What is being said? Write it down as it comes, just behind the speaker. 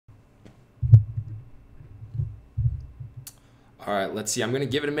All right, let's see. I'm going to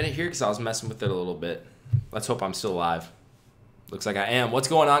give it a minute here because I was messing with it a little bit. Let's hope I'm still alive. Looks like I am. What's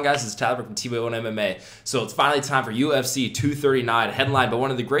going on, guys? It's Tyler from TV1 MMA. So it's finally time for UFC 239, headlined by one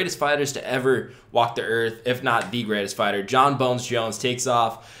of the greatest fighters to ever walk the earth, if not the greatest fighter. Jon Bones Jones takes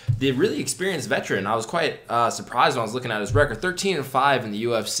off the really experienced veteran. I was quite surprised when I was looking at his record. 13-5 in the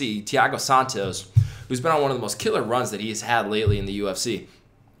UFC. Thiago Santos, who's been on one of the most killer runs that he's had lately in the UFC.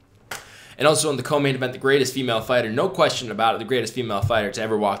 And also in the co-main event, the greatest female fighter, no question about it, the greatest female fighter to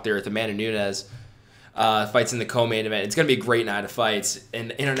ever walk the earth, Amanda Nunes, fights in the co-main event. It's going to be a great night of fights. In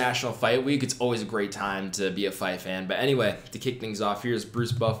International Fight Week, it's always a great time to be a fight fan. But anyway, to kick things off, here's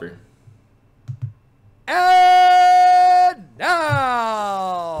Bruce Buffer. And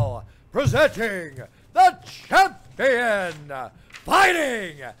now, presenting the champion,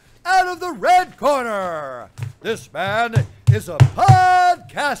 fighting out of the red corner. This man is a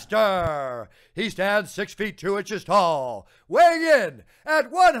podcaster. He stands 6 feet 2 inches tall, weighing in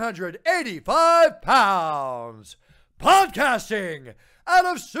at 185 pounds. Podcasting out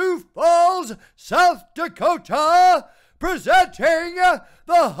of Sioux Falls, South Dakota, presenting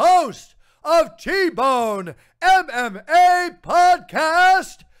the host of T-Bone MMA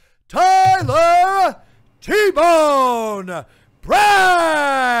Podcast, Tyler T-Bone Brack.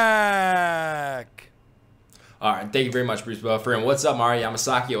 All right, thank you very much, Bruce Buffer. And what's up, Mario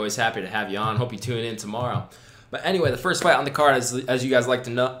Yamasaki? Always happy to have you on. Hope you tune in tomorrow. But anyway, the first fight on the card, as you guys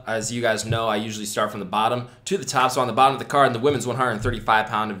know, I usually start from the bottom to the top. So on the bottom of the card, in the women's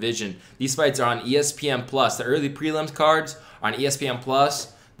 135-pound division, these fights are on ESPN Plus. The early prelims cards are on ESPN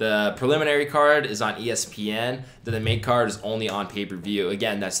Plus. The preliminary card is on ESPN. Then the main card is only on pay-per-view.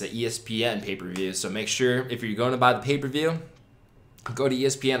 Again, that's the ESPN pay-per-view. So make sure if you're going to buy the pay-per-view, go to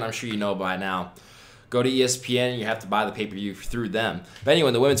ESPN. I'm sure you know by now. Go to ESPN, you have to buy the pay-per-view through them. But anyway,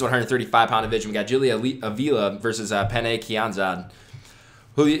 in the women's 135-pound division, we got Julia Avila versus Penne Kianzad.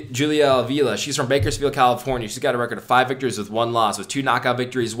 Julia Avila, she's from Bakersfield, California. She's got a record of 5 victories with 1 loss, with 2 knockout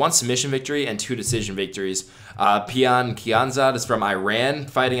victories, 1 submission victory, and 2 decision victories. Penne Kianzad is from Iran,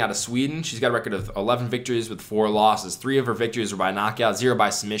 fighting out of Sweden. She's got a record of 11 victories with 4 losses. 3 of her victories were by knockout, 0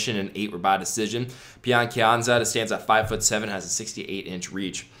 by submission, and 8 were by decision. Penne Kianzad stands at 5'7", has a 68-inch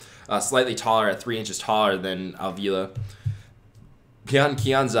reach. Slightly taller, at 3 inches taller than Avila. Penne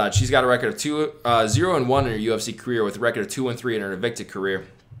Kianzad, she's got a record of 0-1 in her UFC career, with a record of 2-3 in her Invicta career,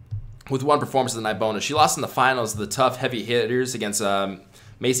 with 1 performance of the night bonus. She lost in the finals of the tough heavy hitters against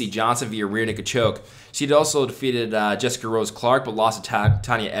Macy Johnson via rear naked choke. She'd also defeated Jessica Rose Clark, but lost to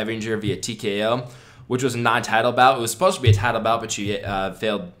Tanya Evinger via TKO, which was a non-title bout. It was supposed to be a title bout, but she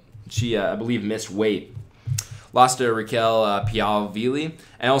failed. She, I believe, missed weight. Lost to Raquel Pialvili,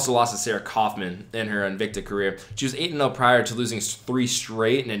 and also lost to Sarah Kaufman in her Invicta career. She was 8-0 prior to losing 3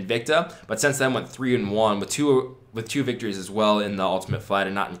 straight in Invicta, but since then went 3-1 with two victories as well in the Ultimate Fighter,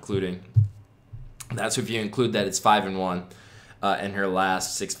 not including. That's if you include that, it's 5-1 in her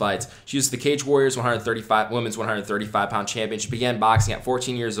last 6 fights. She was the Cage Warriors women's 135-pound champion. She began boxing at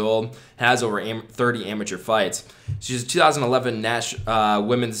 14 years old, has over 30 amateur fights. She's a 2011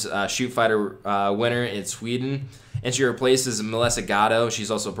 women's shoot fighter winner in Sweden, and she replaces Melissa Gatto.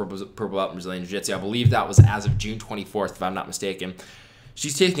 She's also purple belt in Brazilian Jiu-Jitsu. I believe that was as of June 24th, if I'm not mistaken.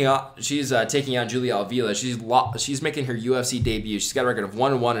 She's taking on Julia Avila. She's making her UFC debut. She's got a record of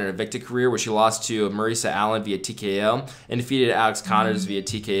 1-1 in her Invicta career, where she lost to Marisa Allen via TKO and defeated Alex Connors via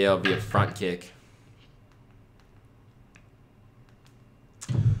TKO via front kick.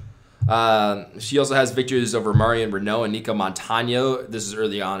 She also has victories over Marion Renault and Nico Montano. This is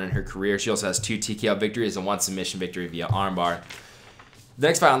early on in her career. She also has 2 TKO victories and 1 submission victory via armbar. The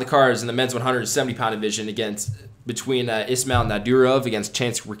next fight on the card is in the men's 170-pound division between Ismail Nadurov against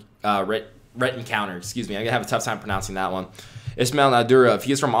Chance Rettencounter. Excuse me, I'm going to have a tough time pronouncing that one. Ismail Nadurov,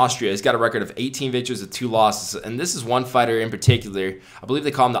 he's from Austria. He's got a record of 18 victories with 2 losses. And this is one fighter in particular. I believe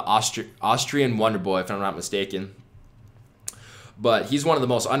they call him the Austrian Wonder Boy, if I'm not mistaken. But he's one of the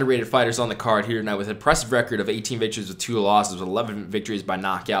most underrated fighters on the card here tonight, with an impressive record of 18 victories with 2 losses, with 11 victories by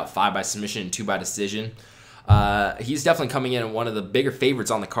knockout, 5 by submission, and 2 by decision. He's definitely coming in one of the bigger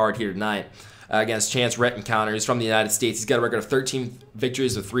favorites on the card here tonight against Chance Rettencounter. He's from the United States. He's got a record of 13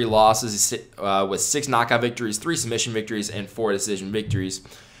 victories with 3 losses, with 6 knockout victories, 3 submission victories, and 4 decision victories.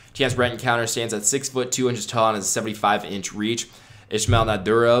 Chance Rettencounter stands at 6 foot 2 inches tall and has a 75-inch reach. Ismail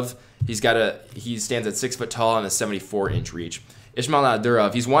Nadurov, he stands at 6 foot tall and a 74-inch reach. Ismail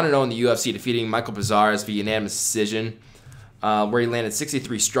Nadurov, he's 1-0 in the UFC, defeating Michael Pizares via unanimous decision, where he landed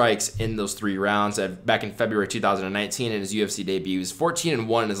 63 strikes in those 3 rounds back in February 2019 in his UFC debut. He was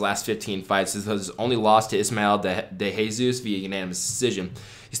 14-1 in his last 15 fights. This was his only loss to Ismael De Jesus via unanimous decision.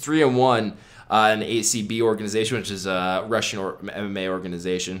 He's 3-1 an ACB organization, which is a Russian MMA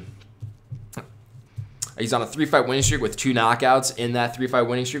organization. He's on a 3-fight winning streak with 2 knockouts in that 3-fight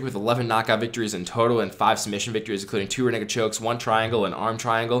winning streak, with 11 knockout victories in total and 5 submission victories, including 2 rear naked chokes, 1 triangle, an arm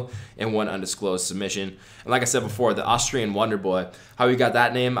triangle, and 1 undisclosed submission. And like I said before, the Austrian Wonder Boy. How he got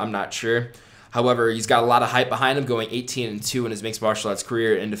that name, I'm not sure. However, he's got a lot of hype behind him, going 18-2 in his mixed martial arts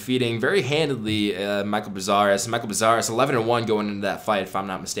career and defeating very handedly Michael Brazzaris. Michael Brazzaris 11-1 going into that fight, if I'm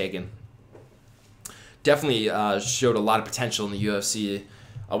not mistaken. Definitely showed a lot of potential in the UFC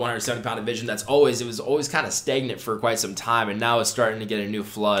 170-pound division. It was always kind of stagnant for quite some time, and now it's starting to get a new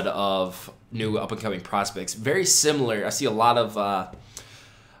flood of new up-and-coming prospects. Very similar. I see a lot of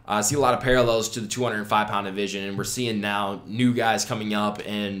parallels to the 205-pound division, and we're seeing now new guys coming up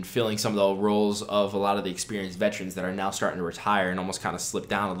and filling some of the roles of a lot of the experienced veterans that are now starting to retire and almost kind of slip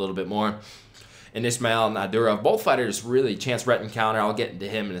down a little bit more. And Ismail Nadurov, both fighters really chance encounter. I'll get into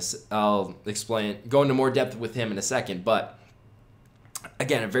him I'll go into more depth with him in a second, but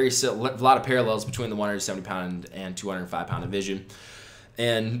again, a lot of parallels between the 170-pound and 205-pound division,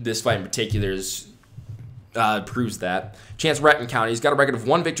 and this fight in particular proves that. Chance encounter, he's got a record of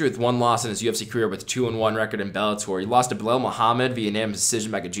 1 victory with 1 loss in his UFC career, with a 2-1 record in Bellator. He lost to Bilal Muhammad via unanimous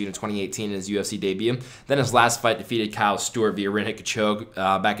decision back in June of 2018 in his UFC debut. Then his last fight defeated Kyle Stewart via rear naked choke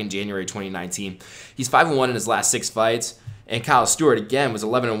back in January 2019. He's 5-1 in his last 6 fights, and Kyle Stewart again was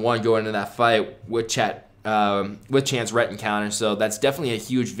 11-1 going into that fight with Chance encounter. So that's definitely a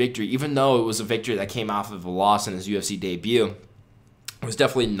huge victory, even though it was a victory that came off of a loss in his UFC debut. It was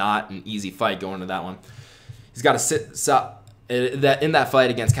definitely not an easy fight going into that one. He's got to in that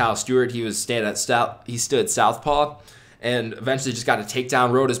fight against Kyle Stewart, he stood southpaw, and eventually just got a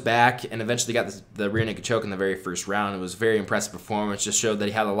takedown, rode his back, and eventually got the rear naked choke in the very first round. It was a very impressive performance. Just showed that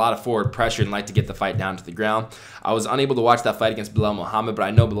he had a lot of forward pressure and liked to get the fight down to the ground. I was unable to watch that fight against Bilal Muhammad, but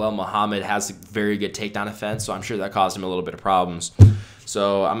I know Bilal Muhammad has a very good takedown defense, so I'm sure that caused him a little bit of problems.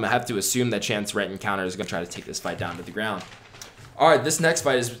 So I'm going to have to assume that Chance encounter is going to try to take this fight down to the ground. All right, this next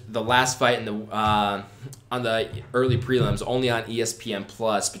fight is the last fight in the on the early prelims, only on ESPN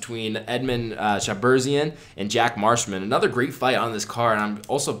Plus, between Edmund Shaburzian and Jack Marshman. Another great fight on this card. I'm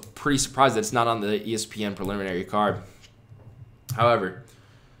also pretty surprised that it's not on the ESPN preliminary card. However,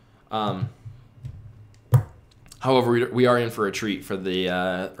 we are in for a treat for the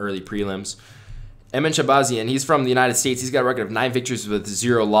early prelims. Edmund Shabazian, he's from the United States. He's got a record of 9 victories with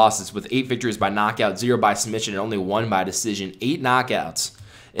 0 losses, with 8 victories by knockout, 0 by submission, and only 1 by decision. 8 knockouts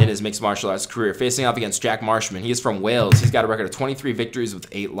in his mixed martial arts career. Facing off against Jack Marshman, he is from Wales. He's got a record of 23 victories with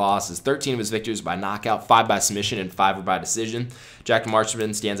 8 losses. 13 of his victories by knockout, 5 by submission, and 5 are by decision. Jack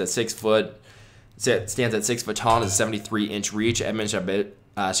Marshman stands at 6 foot tall and has a 73-inch reach. Edmund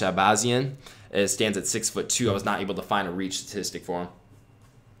Shabazian stands at 6'2". I was not able to find a reach statistic for him.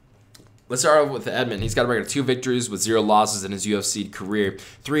 Let's start off with Edmund. He's got a record of 2 victories with 0 losses in his UFC career.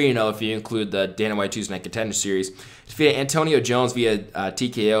 3-0 if you include the Dana White Tuesday Night Contender Series. Defeated Antonio Jones via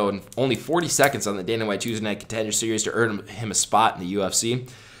TKO in only 40 seconds on the Dana White Tuesday Night Contender Series to earn him a spot in the UFC.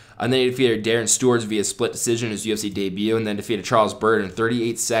 And then he defeated Darren Stewart via split decision in his UFC debut, and then defeated Charles Byrd in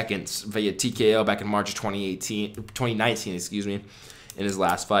 38 seconds via TKO back in March of 2019, in his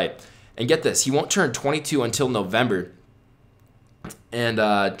last fight. And get this, he won't turn 22 until November. And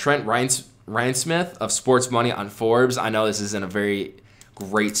Trent Reinsmith of Sports Money on Forbes, I know this isn't a very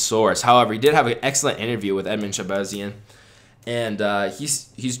great source. However, he did have an excellent interview with Edmund Shabazian. And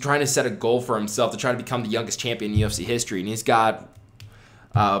he's trying to set a goal for himself to try to become the youngest champion in UFC history. And he's got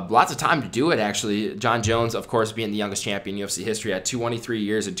lots of time to do it, actually. John Jones, of course, being the youngest champion in UFC history at 223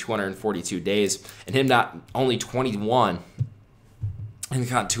 years and 242 days. And him not only 21. And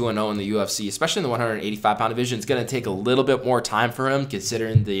got 2-0 in the UFC, especially in the 185-pound division. It's going to take a little bit more time for him,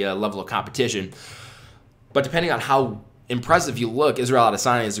 considering the level of competition. But depending on how impressive you look, Israel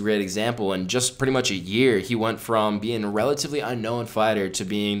Adesanya is a great example. In just pretty much a year, he went from being a relatively unknown fighter to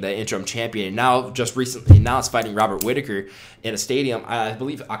being the interim champion. And now, just recently, now it's fighting Robert Whittaker in a stadium, I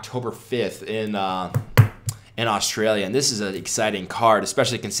believe October 5th in Australia. And this is an exciting card,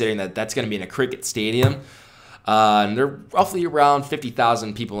 especially considering that that's going to be in a cricket stadium. And they're roughly around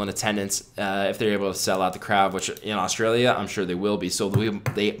 50,000 people in attendance if they're able to sell out the crowd, which in Australia, I'm sure they will be. So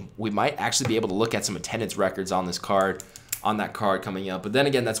we might actually be able to look at some attendance records on that card coming up. But then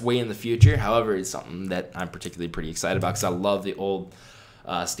again, that's way in the future. However, it's something that I'm particularly pretty excited about because I love the old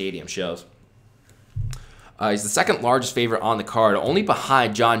stadium shows. He's the second largest favorite on the card, only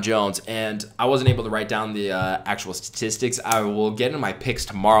behind John Jones, and I wasn't able to write down the actual statistics. I will get into my picks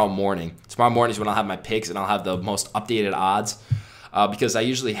tomorrow morning. Tomorrow morning is when I'll have my picks, and I'll have the most updated odds because I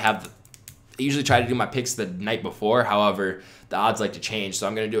usually try to do my picks the night before. However, the odds like to change, so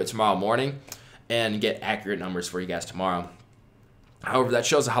I'm going to do it tomorrow morning. and get accurate numbers for you guys tomorrow. However, that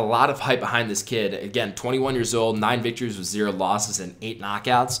shows a lot of hype behind this kid. Again, 21 years old, 9 victories with 0 losses and 8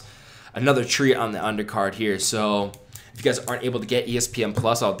 knockouts. Another treat on the undercard here. So if you guys aren't able to get ESPN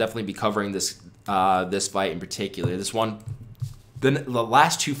Plus, I'll definitely be covering this this fight in particular. This one, the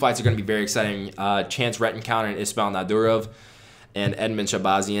last 2 fights are going to be very exciting. Chance Rettencounter and Ismail Nadurov. And Edmund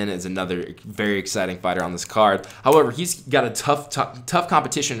Shabazian is another very exciting fighter on this card. However, he's got a tough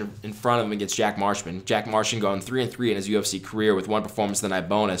competition in front of him against Jack Marshman. Jack Marshman going 3-3 in his UFC career with 1 performance of the night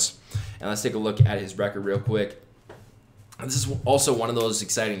bonus. And let's take a look at his record real quick. This is also one of those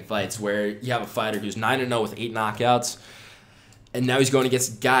exciting fights where you have a fighter who's 9-0 with 8 knockouts. And now he's going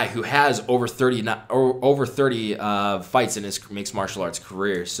against a guy who has over 30 fights in his mixed martial arts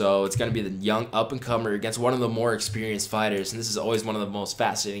career. So it's going to be the young up-and-comer against one of the more experienced fighters. And this is always one of the most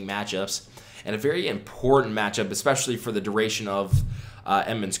fascinating matchups. And a very important matchup, especially for the duration of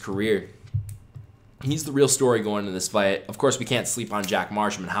Edmund's career. He's the real story going into this fight. Of course, we can't sleep on Jack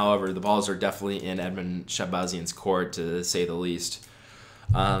Marshman. However, the balls are definitely in Edmund Shabazian's court, to say the least.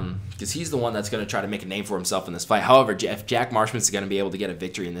 Because he's the one that's going to try to make a name for himself in this fight. However, if Jack Marshman's going to be able to get a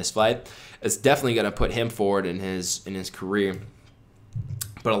victory in this fight, it's definitely going to put him forward in his career.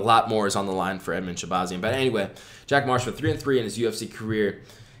 But a lot more is on the line for Edmund Shabazian. But anyway, Jack Marshman 3-3 in his UFC career.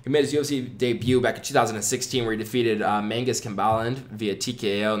 He made his UFC debut back in 2016 where he defeated Mangus Kimbaland via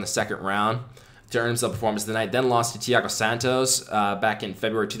TKO in the 2nd round to earn himself performance of the night. Then lost to Thiago Santos back in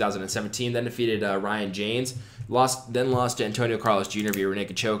February 2017. Then defeated Ryan James. Then lost to Antonio Carlos Jr. via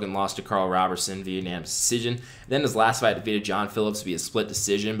naked choke and lost to Carl Robertson via unanimous decision. Then his last fight defeated John Phillips via split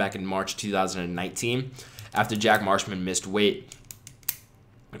decision back in March 2019 after Jack Marshman missed weight.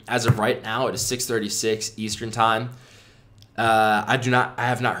 As of right now, it is 6:36 Eastern Time. I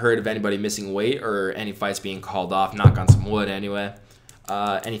have not heard of anybody missing weight or any fights being called off. Knock on some wood, anyway.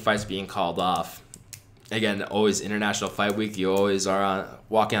 Any fights being called off. Again, always International Fight Week. You always are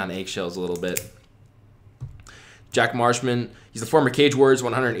walking on eggshells a little bit. Jack Marshman, he's the former Cage Warriors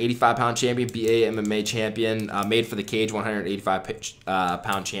 185-pound champion, BA MMA champion, made for the Cage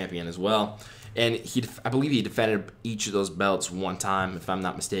 185-pound champion as well. And I believe he defended each of those belts one time, if I'm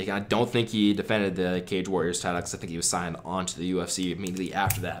not mistaken. I don't think he defended the Cage Warriors title because I think he was signed on to the UFC immediately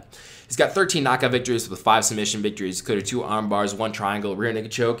after that. He's got 13 knockout victories with 5 submission victories. He's cleared 2 arm bars, 1 triangle, rear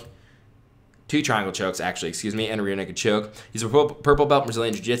naked choke. 2 triangle chokes, actually, excuse me, and a rear naked choke. He's a purple belt in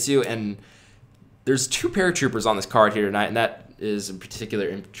Brazilian Jiu-Jitsu, and there's 2 paratroopers on this card here tonight, and that is in particular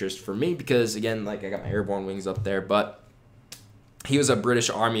interest for me because, again, like I got my airborne wings up there, but he was a British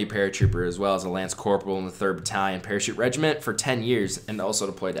Army paratrooper as well as a Lance Corporal in the 3rd Battalion Parachute Regiment for 10 years and also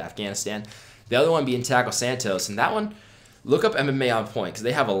deployed to Afghanistan. The other one being Thiago Santos, and that one, look up MMA On Point because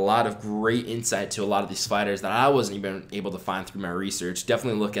they have a lot of great insight to a lot of these fighters that I wasn't even able to find through my research.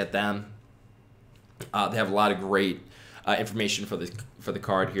 Definitely look at them. They have a lot of great information for the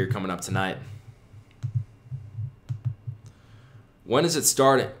card here coming up tonight. When is it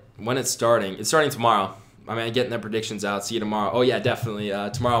starting? When it's starting? It's starting tomorrow. I mean, I'm getting their predictions out. See you tomorrow. Oh, yeah, definitely.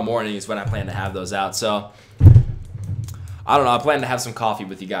 Tomorrow morning is when I plan to have those out. So, I don't know. I plan to have some coffee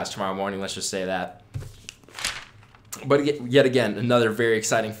with you guys tomorrow morning. Let's just say that. But yet again, another very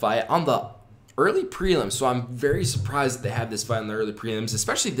exciting fight on the early prelims. So, I'm very surprised that they have this fight on the early prelims.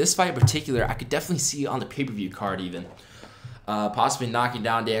 Especially this fight in particular, I could definitely see on the pay-per-view card even. Possibly knocking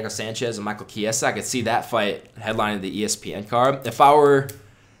down Thiago Sanchez and Michael Chiesa. I could see that fight headlining the ESPN card. If I were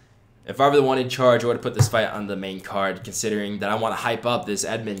the one in charge, I would have put this fight on the main card, considering that I want to hype up this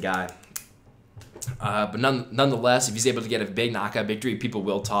Edmund guy. But nonetheless, if he's able to get a big knockout victory, people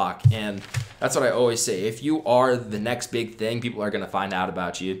will talk. And that's what I always say. If you are the next big thing, people are going to find out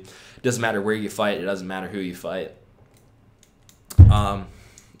about you. It doesn't matter where you fight. It doesn't matter who you fight.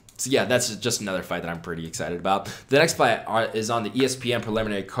 So yeah, that's just another fight that I'm pretty excited about. The next fight is on the ESPN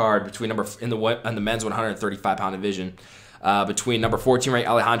preliminary card between in the men's 135-pound division between number 14 ranked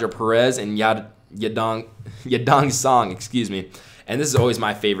Alejandro Perez and Yadong Song, excuse me. And this is always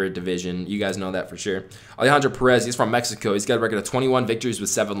my favorite division. You guys know that for sure. Alejandro Perez, he's from Mexico. He's got a record of 21 victories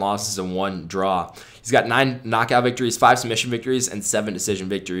with 7 losses and 1 draw. He's got 9 knockout victories, 5 submission victories, and 7 decision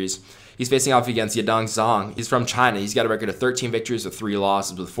victories. He's facing off against Yadong Song. He's from China. He's got a record of 13 victories with 3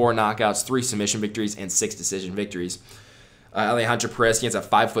 losses with 4 knockouts, 3 submission victories, and 6 decision victories. Alejandro Perez stands at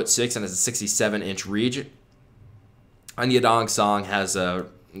 5'6" and has a 67-inch reach. And Yadong Song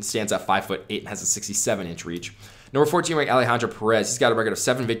stands at 5'8" and has a 67-inch reach. Number 14 ranked Alejandro Perez. He's got a record of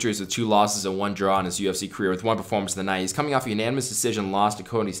 7 victories with 2 losses and 1 draw in his UFC career with 1 performance of the night. He's coming off a unanimous decision loss to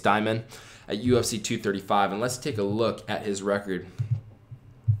Cody Steinman at UFC 235. And let's take a look at his record.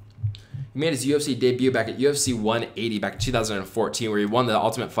 He made his UFC debut back at UFC 180 back in 2014, where he won the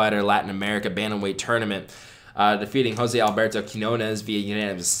Ultimate Fighter Latin America Bantamweight tournament, defeating Jose Alberto Quinones via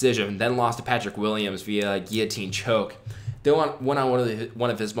unanimous decision, then lost to Patrick Williams via guillotine choke. Then went on one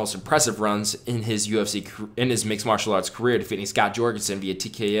of his most impressive runs in his mixed martial arts career, defeating Scott Jorgensen via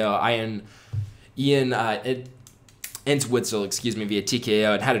TKO, Ian Entwistle, via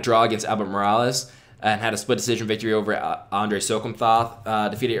TKO, and had a draw against Albert Morales, and had a split decision victory over Andre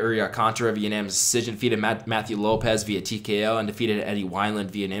Sokomthoth, defeated Uri Alcantara via unanimous decision, defeated Matthew Lopez via TKO, and defeated Eddie Wineland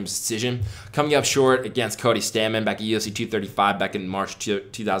via unanimous decision. Coming up short against Cody Stamann back at UFC 235 back in March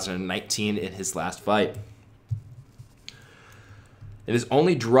 2019 in his last fight. And his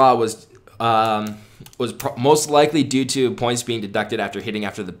only draw was most likely due to points being deducted after hitting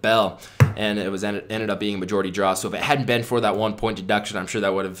after the bell, and it was ended up being a majority draw. So if it hadn't been for that 1 point deduction, I'm sure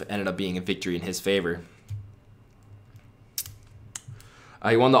that would have ended up being a victory in his favor.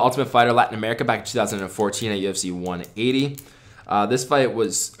 He won the Ultimate Fighter Latin America back in 2014 at UFC 180. This fight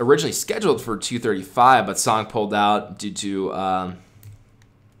was originally scheduled for 235, but Song pulled out due to...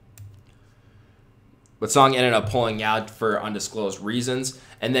 But Song ended up pulling out for undisclosed reasons,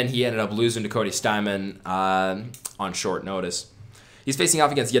 and then he ended up losing to Cody Stamann on short notice. He's facing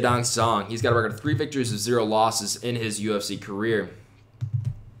off against Yadong Song. He's got a record of 3 victories and 0 losses in his UFC career.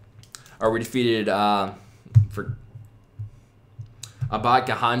 We defeated for Abad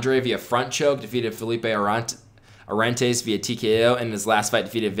Kahandre via front choke, defeated Felipe Arantes via TKO, and in his last fight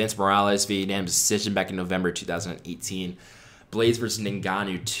defeated Vince Morales via unanimous decision back in November 2018. Blades versus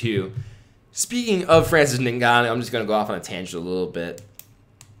Ngannou 2. Speaking of Francis Ngannou, I'm just going to go off on a tangent a little bit.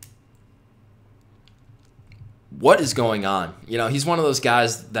 What is going on? He's one of those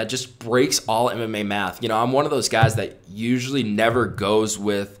guys that just breaks all MMA math. I'm one of those guys that usually never goes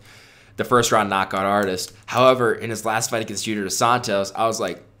with the first round knockout artist. However, in his last fight against Jorge Santos, I was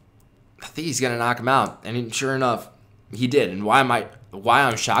like, I think he's going to knock him out. And sure enough, he did. And why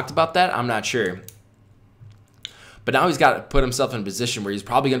I'm shocked about that, I'm not sure. But now he's got to put himself in a position where he's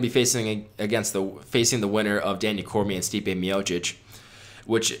probably going to be facing the winner of Daniel Cormier and Stipe Miocic,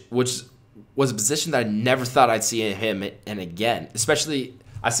 which was a position that I never thought I'd see in him. And again, especially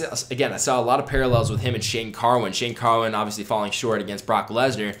I saw a lot of parallels with him and Shane Carwin. Shane Carwin obviously falling short against Brock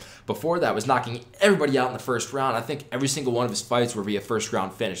Lesnar. Before that, was knocking everybody out in the first round. I think every single one of his fights were via first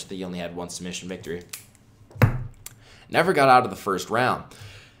round finish. I think he only had 1 submission victory. Never got out of the first round.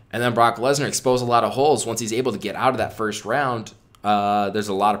 And then Brock Lesnar exposed a lot of holes. Once he's able to get out of that first round, there's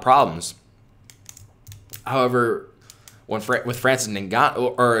a lot of problems. However, when Francis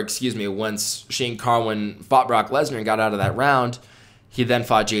Ngannou, once Shane Carwin fought Brock Lesnar and got out of that round, he then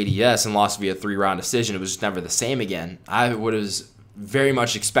fought JDS and lost via 3-round decision. It was just never the same again. I was very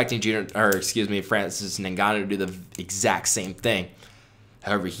much expecting Francis Ngannou to do the exact same thing.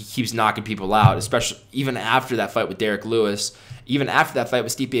 However, he keeps knocking people out, especially even after that fight with Derek Lewis, even after that fight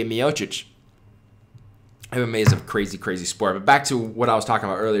with Stipe Miocic. MMA is a crazy, crazy sport. But back to what I was talking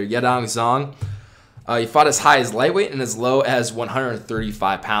about earlier, Yadong Song, he fought as high as lightweight and as low as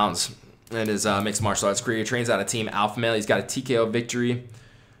 135 pounds in his mixed martial arts career. He trains out of Team Alpha Male. He's got a TKO victory.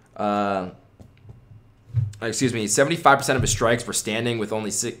 75% of his strikes were standing, with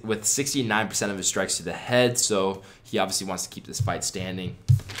 69% of his strikes to the head. So he obviously wants to keep this fight standing.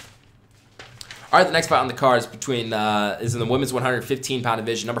 All right, the next fight on the card is is in the women's 115-pound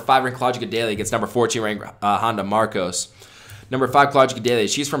division. Number 5 ranked Claudia Gadelha against number 14 ranked Honda Marcos. Number 5, Claudia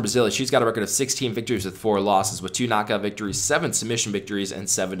Gadelha, she's from Brazil. She's got a record of 16 victories with 4 losses, with 2 knockout victories, 7 submission victories, and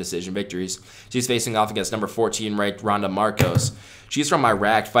 7 decision victories. She's facing off against number 14 ranked Ronda Marcos. She's from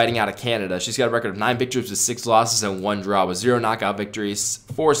Iraq, fighting out of Canada. She's got a record of 9 victories with 6 losses and 1 draw, with 0 knockout victories,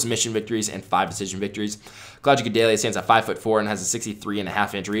 4 submission victories, and 5 decision victories. Claudia Gadelha stands at 5'4" and has a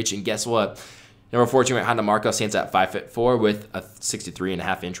 63.5-inch reach. And guess what? Number 14 ranked Honda Marcos stands at 5'4" with a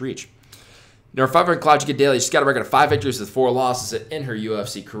 63.5-inch reach. Number 5 ranked Claudia Gadelha, she's got a record of 5 victories with 4 losses in her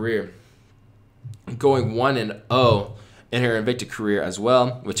UFC career, going 1-0 in her Invicta career as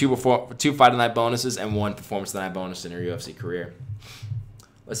well, with 2 fight of the night bonuses and 1 performance of the night bonus in her UFC career.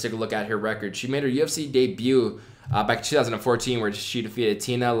 Let's take a look at her record. She made her UFC debut back in 2014, where she defeated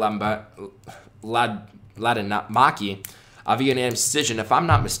Tina Ladinamaki via unanimous decision. If I'm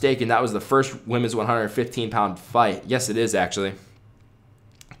not mistaken, that was the first women's 115-pound fight. Yes, it is actually.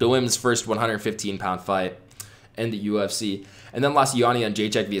 The women's first 115-pound fight in the UFC. And then lost to Joanna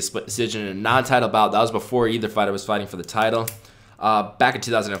Jędrzejczyk via split decision in a non-title bout. That was before either fighter was fighting for the title. Back in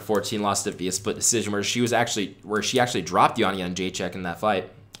 2014, lost it via split decision, where she actually dropped Joanna Jędrzejczyk in that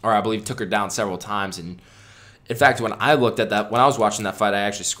fight, or I believe took her down several times. And in fact, when I was watching that fight, I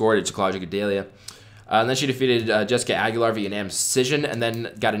actually scored it to Claudia Gadelha. And then she defeated Jessica Aguilar via unanimous decision, and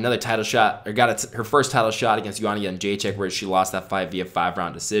then got another title shot, or got her first title shot against Joanna Jędrzejczyk, where she lost that fight via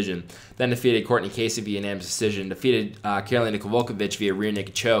 5-round decision. Then defeated Courtney Casey via unanimous decision, defeated Karolina Kowalkiewicz via rear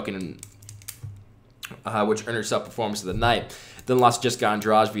naked choke, and which earned herself performance of the night. Then lost Jessica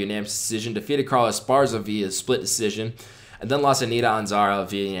Andrade via unanimous decision, defeated Carla Esparza via split decision, and then lost Anita Anzaro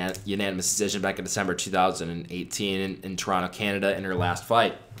via unanimous decision back in December 2018 in Toronto, Canada, in her last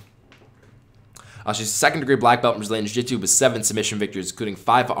fight. She's a second-degree black belt in Brazilian Jiu-Jitsu with 7 submission victories, including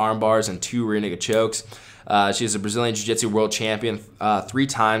 5 arm bars and 2 rear naked chokes. She is a Brazilian Jiu-Jitsu world champion 3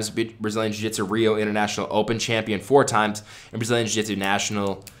 times, Brazilian Jiu-Jitsu Rio International Open champion 4 times, and Brazilian Jiu-Jitsu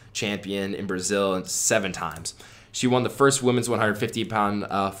national champion in Brazil 7 times. She won the first women's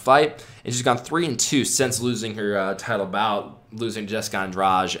 150-pound fight, and she's gone 3-2 since losing her title bout, losing to Jessica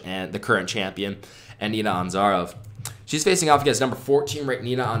Andrade and the current champion, Anita Anzarov. She's facing off against number 14 ranked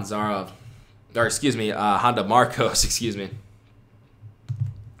Nina Anzarov. Honda Marcos,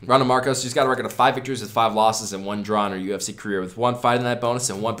 Ronda Marcos, she's got a record of 5 victories with 5 losses and 1 draw in her UFC career, with 1 fight of the night bonus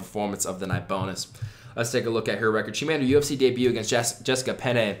and 1 performance of the night bonus. Let's take a look at her record. She made her UFC debut against Jessica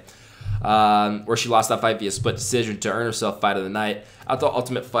Penne, where she lost that fight via split decision to earn herself fight of the night. At the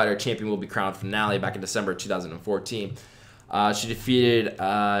Ultimate Fighter Champion Will Be Crowned finale back in December 2014. She defeated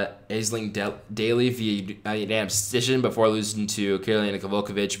Aisling Daly via unanimous decision before losing to Karolina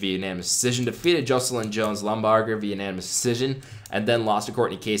Kowalkiewicz via unanimous decision. Defeated Jocelyn Jones-Lumbarger via unanimous decision, and then lost to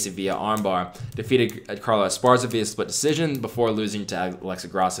Courtney Casey via armbar. Defeated Carla Esparza via split decision before losing to Alexa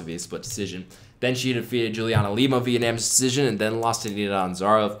Grasso via split decision. Then she defeated Juliana Lima via unanimous decision, and then lost to Nina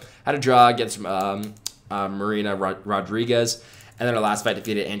Anzarov. Had a draw against Marina Rodriguez. And then her last fight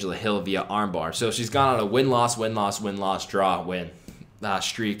defeated Angela Hill via armbar. So she's gone on a win-loss, win-loss, win-loss, draw-win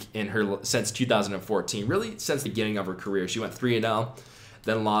streak in her since 2014. Really, since the beginning of her career. She went 3-0,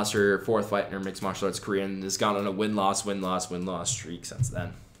 then lost her 4th fight in her mixed martial arts career, and has gone on a win-loss, win-loss, win-loss streak since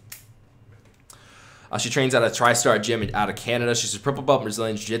then. She trains at a TriStar gym out of Canada. She's a purple belt in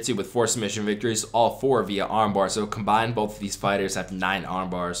Brazilian Jiu-Jitsu with 4 submission victories, all 4 via armbar. So combined, both of these fighters have 9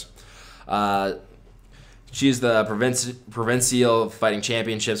 armbars. She's the Provincial Fighting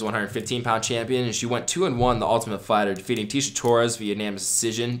Championships 115-pound champion, and she went 2-1 the Ultimate Fighter, defeating Tisha Torres via unanimous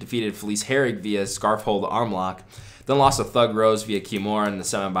decision, defeated Felice Herrig via scarf hold arm lock, then lost to Thug Rose via Kimura in the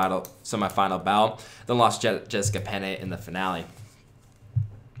semifinal bout, then lost Jessica Penne in the finale.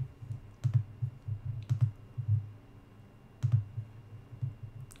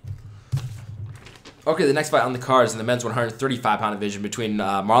 Okay, the next fight on the card is in the men's 135-pound division between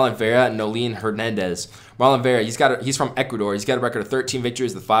Marlon Vera and Nolene Hernandez. Marlon Vera, he's from Ecuador. He's got a record of 13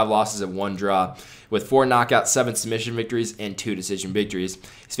 victories with 5 losses and 1 draw, with 4 knockouts, 7 submission victories, and 2 decision victories.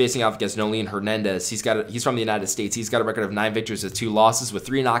 He's facing off against Nolene Hernandez. He's from the United States. He's got a record of 9 victories with 2 losses, with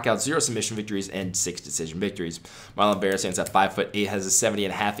 3 knockouts, 0 submission victories, and 6 decision victories. Marlon Vera stands at 5'8", has a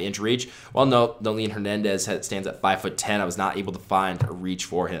 70.5-inch reach, while Nolene Hernandez stands at 5'10". I was not able to find a reach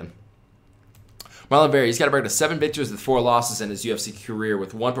for him. Marlon Vera, he's got a record of 7 victories with 4 losses in his UFC career,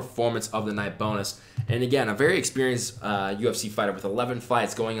 with 1 performance of the night bonus. And again, a very experienced UFC fighter with 11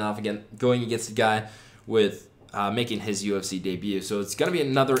 fights going against a guy with making his UFC debut. So it's going to be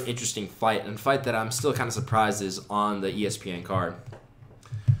another interesting fight, and a fight that I'm still kind of surprised is on the ESPN card.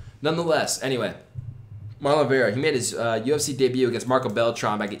 Nonetheless, anyway, Marlon Vera, he made his UFC debut against Marco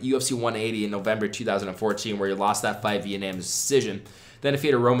Beltran back at UFC 180 in November 2014, where he lost that fight via unanimous decision. Then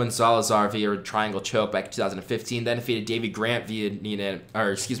defeated Roman Salazar via triangle choke back in 2015. Then defeated Davey Grant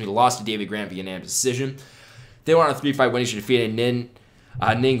lost to Davey Grant via unanimous decision. They went on a 3-fight winning streak, defeated Ning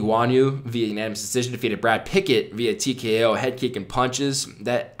Guanyu via unanimous decision. Defeated Brad Pickett via TKO, head kick and punches.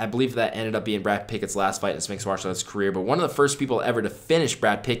 I believe that ended up being Brad Pickett's last fight in his mixed martial arts career. But one of the first people ever to finish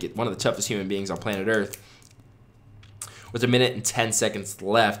Brad Pickett, one of the toughest human beings on planet Earth, with 1 minute and 10 seconds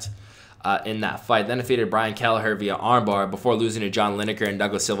left in that fight. Then defeated Brian Kelleher via armbar before losing to John Lineker and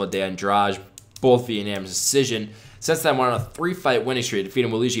Douglas Silva de Andrade, both via unanimous decision. Since then, went on a 3-fight winning streak,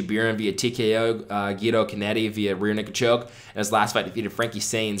 defeating Waluigi Buren via TKO, Guido Canetti via rear naked choke, and his last fight defeated Frankie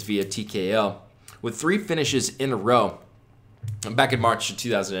Saenz via TKO. With 3 finishes in a row, back in March of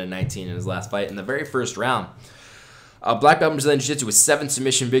 2019 in his last fight in the very first round. Black belt in Brazilian Jiu-Jitsu with 7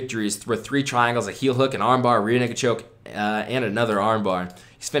 submission victories with 3 triangles, a heel hook, an armbar, rear naked choke, and another armbar.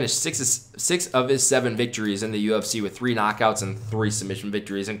 He's finished 6 of his 7 victories in the UFC with 3 knockouts and 3 submission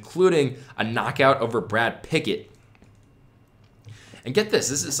victories, including a knockout over Brad Pickett. And get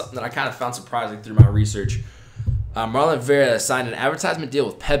this is something that I kind of found surprising through my research. Marlon Vera signed an advertisement deal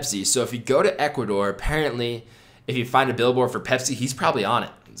with Pepsi, so if you go to Ecuador, apparently if you find a billboard for Pepsi, he's probably on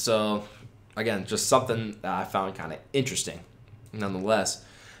it. So again, just something that I found kind of interesting nonetheless.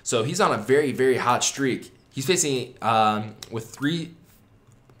 So he's on a very, very hot streak. He's facing going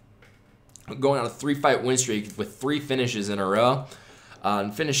on a 3-fight win streak with 3 finishes in a row,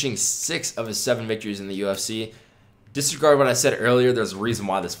 and finishing 6 of his 7 victories in the UFC. Disregard what I said earlier. There's a reason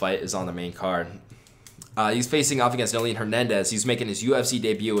why this fight is on the main card. He's facing off against Nolene Hernandez. He's making his UFC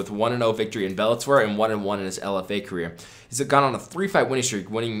debut with 1-0 victory in Bellator and 1-1 in his LFA career. He's gone on a 3-fight winning streak,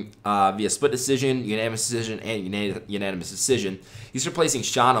 winning via split decision, unanimous decision, and unanimous decision. He's replacing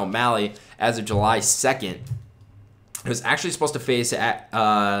Sean O'Malley as of July 2nd. He was actually supposed to face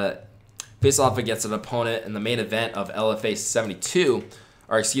off against an opponent in the main event of LFA 72,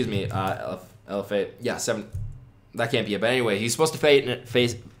 or excuse me, LFA, yeah, 7. That can't be it. But anyway, he's supposed to fight in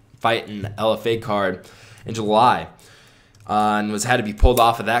the LFA card in July, and had to be pulled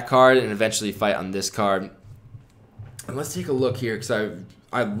off of that card and eventually fight on this card. And let's take a look here, because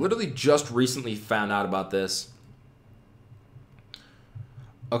I literally just recently found out about this.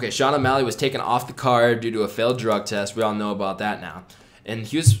 Okay, Sean O'Malley was taken off the card due to a failed drug test. We all know about that now. And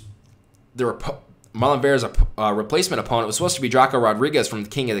he was Marlon Vera's replacement opponent was supposed to be Draco Rodriguez from the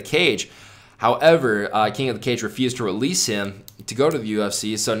King of the Cage. However, King of the Cage refused to release him to go to the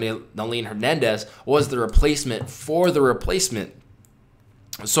UFC, so Nolene Hernandez was the replacement for the replacement.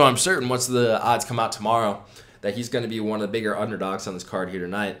 So I'm certain once the odds come out tomorrow that he's going to be one of the bigger underdogs on this card here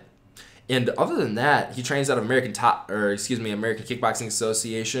tonight. And other than that, he trains at American Kickboxing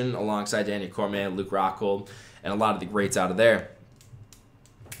Association alongside Daniel Cormier, Luke Rockhold, and a lot of the greats out of there.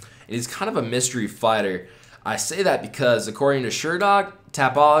 And he's kind of a mystery fighter. I say that because according to Sherdog,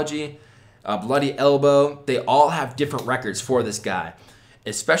 Tapology, Bloody Elbow, they all have different records for this guy,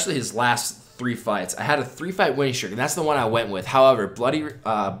 especially his last 3 fights. I had a 3-fight winning streak, and that's the one I went with. However, Bloody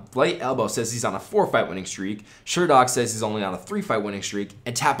Elbow says he's on a 4-fight winning streak. Sherdog says he's only on a 3-fight winning streak,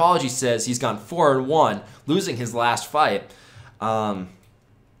 and Tapology says he's gone 4-1, losing his last fight. So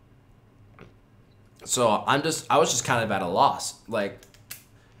I was just kind of at a loss. Like,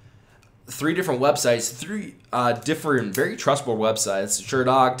 3 different websites, 3 different, very trustable websites.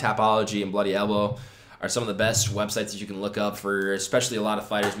 Sherdog, Tapology, and Bloody Elbow are some of the best websites that you can look up for, especially a lot of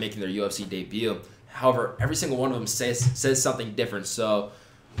fighters making their UFC debut. However, every single one of them says something different. So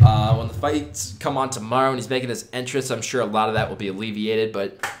when the fights come on tomorrow and he's making his entrance, I'm sure a lot of that will be alleviated.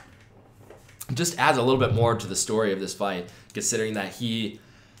 But it just adds a little bit more to the story of this fight, considering that he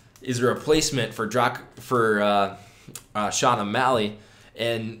is a replacement for Sean O'Malley,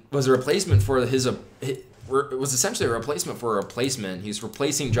 and was a replacement for was essentially a replacement for a replacement. He's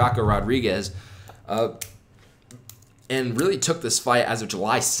replacing Draco Rodriguez, and really took this fight as of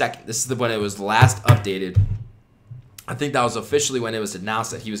July 2nd. This is when it was last updated. I think that was officially when it was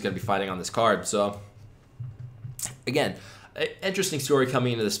announced that he was going to be fighting on this card. So, again, interesting story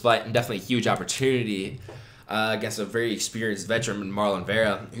coming into this fight, and definitely a huge opportunity against a very experienced veteran, Marlon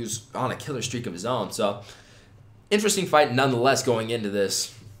Vera, who's on a killer streak of his own. So, interesting fight nonetheless going into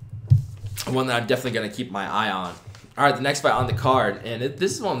this. One that I'm definitely going to keep my eye on. All right, the next fight on the card, and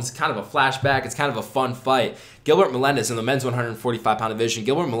this one's kind of a flashback. It's kind of a fun fight. Gilbert Melendez in the men's 145-pound division.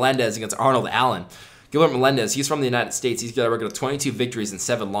 Gilbert Melendez against Arnold Allen. Gilbert Melendez, he's from the United States. He's got a record of 22 victories and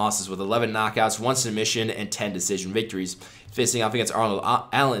 7 losses with 11 knockouts, 1 submission, and 10 decision victories. Facing off against Arnold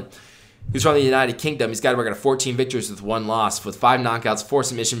Allen, who's from the United Kingdom. He's got a record of 14 victories with 1 loss, with 5 knockouts, 4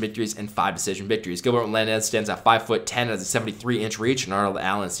 submission victories, and 5 decision victories. Gilbert Melendez stands at 5'10", has a 73-inch reach, and Arnold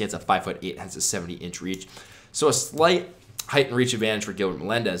Allen stands at 5'8", has a 70-inch reach. So a slight height and reach advantage for Gilbert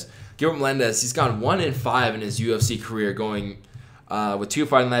Melendez. Gilbert Melendez, he's gone 1-5 in his UFC career, going with 2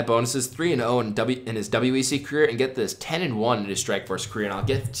 fight night bonuses, 3-0 in his WEC career, and get this, 10-1 in his Strikeforce career. And I'll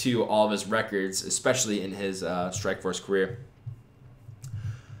get to all of his records, especially in his Strikeforce career.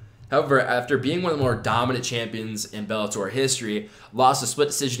 However, after being one of the more dominant champions in Bellator history, lost a split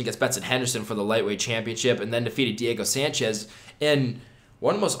decision against Benson Henderson for the lightweight championship, and then defeated Thiago Santos in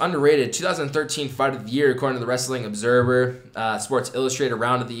one of the most underrated 2013 Fight of the Year, according to the Wrestling Observer, Sports Illustrated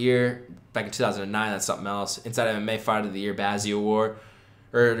Round of the Year back in 2009. That's something else. Inside MMA Fight of the Year, Bazzi Award,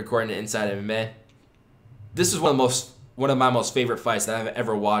 or according to Inside MMA. This is one of my most favorite fights that I've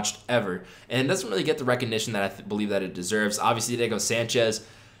ever watched ever, and it doesn't really get the recognition that I believe that it deserves. Obviously, Thiago Santos.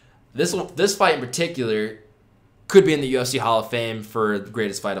 This fight in particular could be in the UFC Hall of Fame for the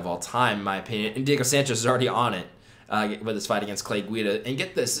greatest fight of all time, in my opinion. And Thiago Santos is already on it with his fight against Clay Guida. And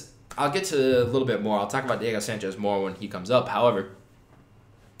get this, I'll get to a little bit more. I'll talk about Thiago Santos more when he comes up. However,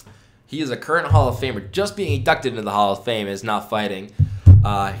 he is a current Hall of Famer. Just being inducted into the Hall of Fame is not fighting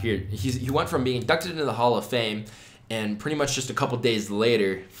here. He went from being inducted into the Hall of Fame and pretty much just a couple days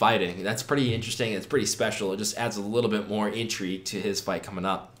later fighting. That's pretty interesting. It's pretty special. It just adds a little bit more intrigue to his fight coming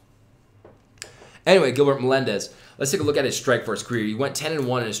up. Anyway, Gilbert Melendez. Let's take a look at his Strikeforce career. He went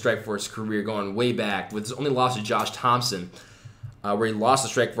 10-1 in his Strikeforce career, going way back, with his only loss to Josh Thompson, where he lost the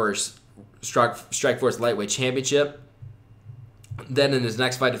Strikeforce Lightweight Championship. Then in his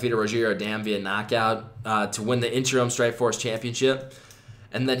next fight, defeated Rogerio Dam via knockout to win the interim Strikeforce Championship.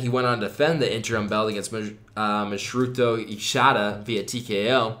 And then he went on to defend the interim belt against Masruto Ishida via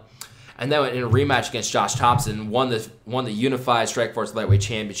TKO. And then in a rematch against Josh Thompson, won the unified Strikeforce Lightweight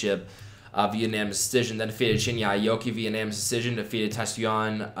Championship via unanimous decision. Then defeated Shinya Aoki via unanimous decision. Defeated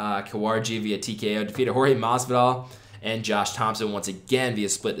Tatsuyan Kawarji via TKO. Defeated Jorge Masvidal and Josh Thompson once again via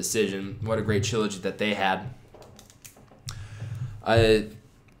split decision. What a great trilogy that they had. And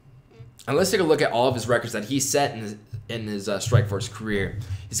let's take a look at all of his records that he set in his Strikeforce career.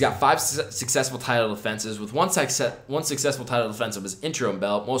 He's got 5 successful title defenses, with one successful title defense of his interim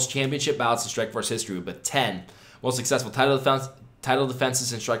belt. Most championship bouts in Strikeforce history with 10. Most successful title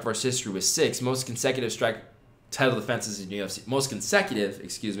defenses in Strikeforce history with 6. Most consecutive title defenses in UFC. Most consecutive,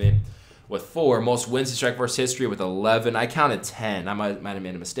 with 4. Most wins in Strikeforce history with 11. I counted 10. I might have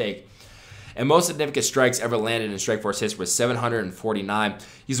made a mistake. And most significant strikes ever landed in Strikeforce history was 749.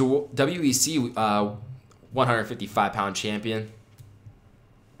 He's a WEC 155-pound champion.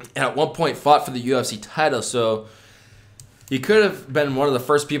 And at one point fought for the UFC title, so he could have been one of the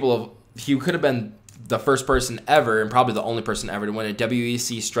first people. He could have been the first person ever, and probably the only person ever, to win a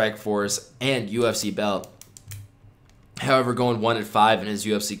WEC Strikeforce and UFC belt. However, going 1-5 in his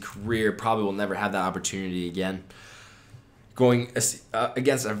UFC career, probably will never have that opportunity again. Going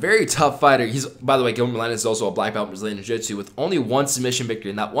against a very tough fighter. He's, by the way, Gilbert Melendez is also a black belt in Brazilian Jiu-Jitsu with only 1 submission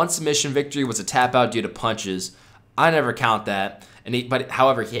victory, and that 1 submission victory was a tap out due to punches. I never count that.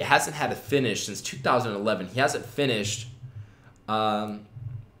 However, he hasn't had a finish since 2011. He hasn't finished.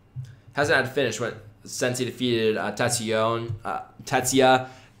 Since he defeated Tatsuya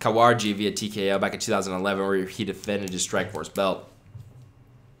Kawarji via TKO back in 2011, where he defended his Strikeforce belt.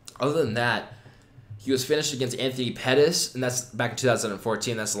 Other than that, he was finished against Anthony Pettis, and that's back in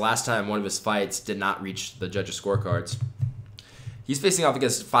 2014. That's the last time one of his fights did not reach the judges' scorecards. He's facing off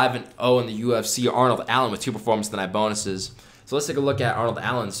against 5-0 in the UFC, Arnold Allen, with 2 performance of the night bonuses. So let's take a look at Arnold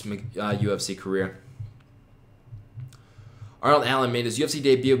Allen's UFC career. Arnold Allen made his UFC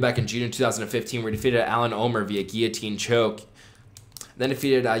debut back in June of 2015, where he defeated Alan Omer via guillotine choke. Then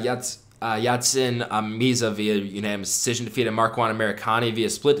defeated Yatsin Miza via unanimous decision. Defeated Marquand Americani via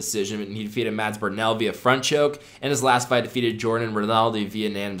split decision. And he defeated Mads Burnell via front choke. And his last fight defeated Jordan Rinaldi via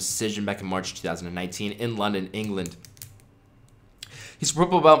unanimous decision back in March 2019 in London, England. He's a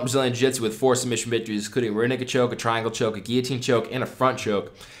purple belt in Brazilian Jiu-Jitsu with 4 submission victories, including a rear naked choke, a triangle choke, a guillotine choke, and a front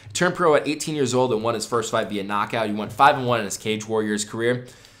choke. He turned pro at 18 years old and won his first fight via knockout. He went 5-1 in his Cage Warriors career,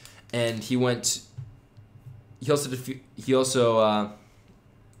 and he also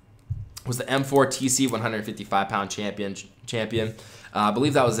was the M4 TC 155-pound champion. I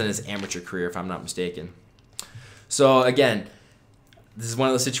believe that was in his amateur career, if I'm not mistaken. So again, this is one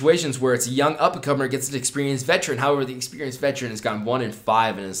of those situations where it's a young up-and-comer gets an experienced veteran. However, the experienced veteran has gone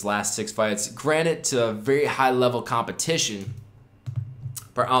 1-5 in his last 6 fights. Granted, to a very high-level competition,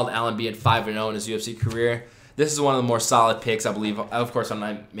 for Arnold Allen being 5-0 in his UFC career, this is one of the more solid picks, I believe. Of course, I'm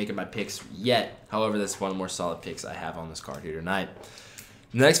not making my picks yet. However, this is one of the more solid picks I have on this card here tonight.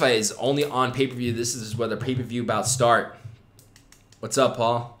 The next fight is only on pay-per-view. This is where the pay-per-view bouts start. What's up,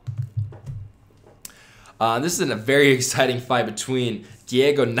 Paul? This is a very exciting fight between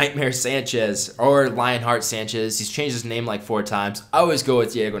Diego Nightmare Sanchez or Lionheart Sanchez. He's changed his name like 4 times. I always go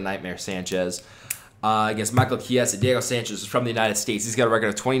with Diego Nightmare Sanchez against Michael Chiesa. Diego Sanchez is from the United States. He's got a record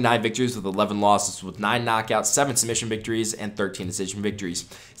of 29 victories with 11 losses, with 9 knockouts, 7 submission victories, and 13 decision victories.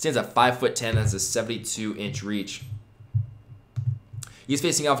 He stands at 5'10" and has a 72-inch reach. He's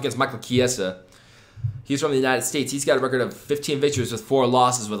facing off against Michael Chiesa. He's from the United States. He's got a record of 15 victories with 4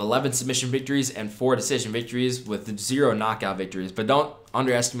 losses, with 11 submission victories and 4 decision victories, with 0 knockout victories. But don't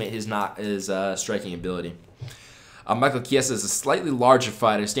underestimate his striking ability. Michael Chiesa is a slightly larger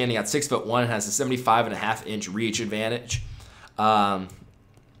fighter, standing at 6'1" and has a 75.5-inch reach advantage.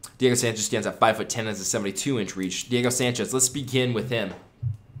 Diego Sanchez stands at 5'10" and has a 72-inch reach. Diego Sanchez, let's begin with him.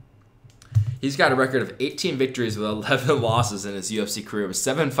 He's got a record of 18 victories with 11 losses in his UFC career, with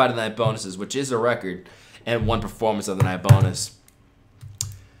 7 fight of the night bonuses, which is a record, and 1 performance of the night bonus.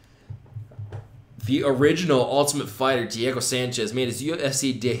 The original Ultimate Fighter, Diego Sanchez, made his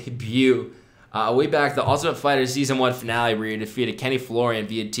UFC debut way back the Ultimate Fighter Season 1 finale, where he defeated Kenny Florian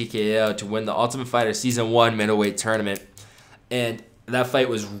via TKO to win the Ultimate Fighter Season 1 middleweight tournament. And that fight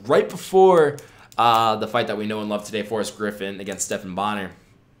was right before the fight that we know and love today, Forrest Griffin against Stephan Bonner.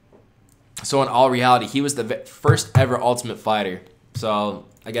 So in all reality, he was the first ever Ultimate Fighter. So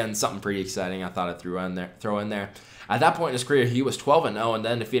again, something pretty exciting I thought I'd throw in there. At that point in his career, he was 12-0 and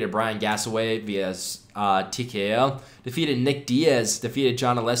then defeated Brian Gasaway via TKO, defeated Nick Diaz, defeated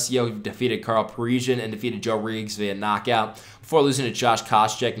John Alessio, defeated Carl Parisian, and defeated Joe Riggs via knockout, before losing to Josh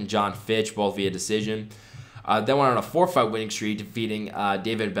Koscheck and John Fitch, both via decision. Then went on a 4-fight winning streak, defeating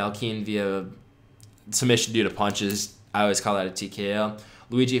David Belkin via submission due to punches. I always call that a TKO.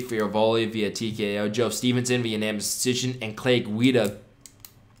 Luigi Fiorvoli via TKO, Joe Stevenson via unanimous decision, and Clay Guida,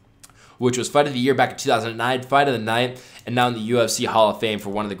 which was Fight of the Year back in 2009, Fight of the Night, and now in the UFC Hall of Fame for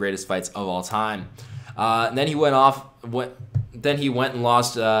one of the greatest fights of all time. And then he went and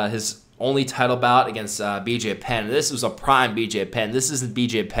lost his only title bout against BJ Penn. This was a prime BJ Penn. This isn't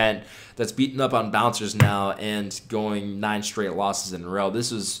BJ Penn that's beaten up on bouncers now and going 9 straight losses in a row.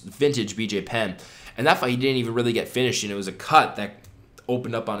 This was vintage BJ Penn. And that fight he didn't even really get finished, and it was a cut that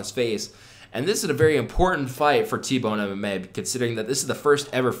opened up on his face. And this is a very important fight for T-Bone MMA, considering that this is the first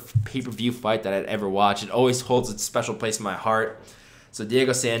ever pay-per-view fight that I'd ever watched. It always holds its special place in my heart. So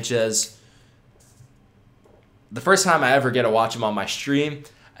Thiago Santos, the first time I ever get to watch him on my stream,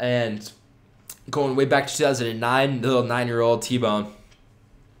 and going way back to 2009, little 9-year-old T-Bone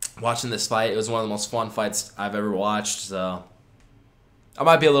watching this fight. It was one of the most fun fights I've ever watched. So I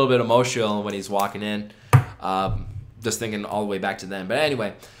might be a little bit emotional when he's walking in, just thinking all the way back to then. But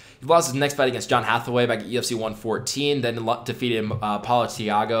anyway, he lost his next fight against John Hathaway back at UFC 114, then defeated Paulo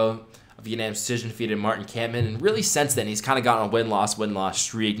Thiago via unanimous decision, defeated Martin Kampmann, and really since then he's kind of gotten a win-loss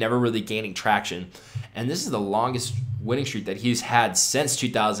streak, never really gaining traction. And this is the longest winning streak that he's had since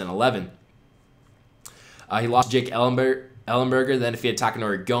 2011. He lost to Jake Ellenberger, then defeated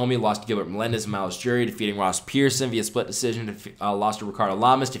Takanori Gomi, lost to Gilbert Melendez and Miles Jury, defeating Ross Pearson via split decision, lost to Ricardo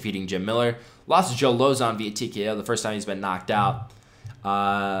Lamas, defeating Jim Miller, lost to Joe Lozon via TKO, the first time he's been knocked out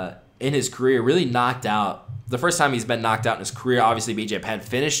in his career, really knocked out. The first time he's been knocked out in his career, obviously BJ Penn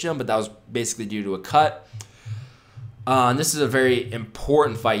finished him, but that was basically due to a cut. And this is a very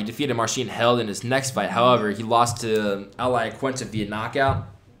important fight. He defeated Marcin Held in his next fight. However, he lost to Ally Quinta via knockout.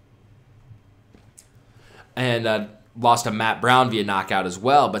 And lost to Matt Brown via knockout as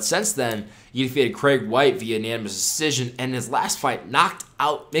well. But since then, he defeated Craig White via unanimous decision. And his last fight knocked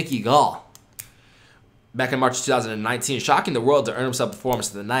out Mickey Gall back in March 2019, shocking the world to earn himself Performance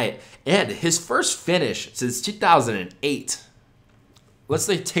of the Night. And his first finish since 2008. Let's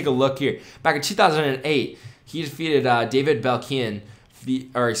take a look here. Back in 2008, he defeated David Belkin, he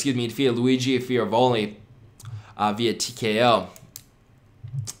defeated Luigi Fiorvoli via TKO.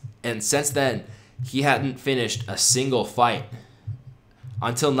 And since then, he hadn't finished a single fight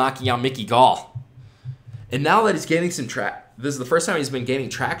until knocking out Mickey Gall. And now that he's gaining some this is the first time he's been gaining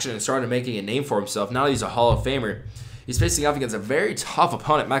traction and started making a name for himself. Now that he's a Hall of Famer, he's facing off against a very tough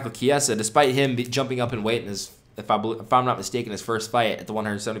opponent, Michael Chiesa, despite him jumping up in weight in his, if I'm not mistaken, his first fight at the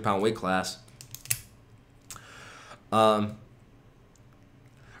 170-pound weight class. He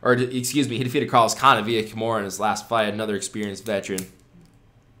defeated Carlos Kana via Kimura in his last fight, another experienced veteran.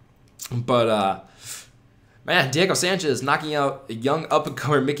 But, man, Thiago Santos knocking out a young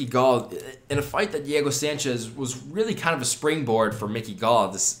up-and-comer Mickey Gall in a fight that Thiago Santos was really kind of a springboard for Mickey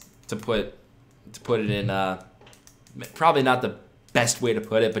Gall to put it in, probably not the best way to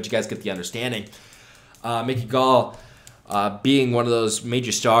put it, but you guys get the understanding. Mickey Gall being one of those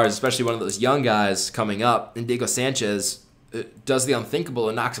major stars, especially one of those young guys coming up, and Thiago Santos does the unthinkable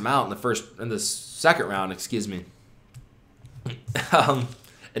and knocks him out in the second round,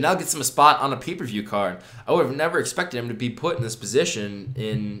 and now gets him a spot on a pay-per-view card. I would have never expected him to be put in this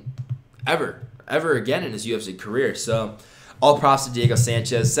position ever again in his UFC career. So all props to Thiago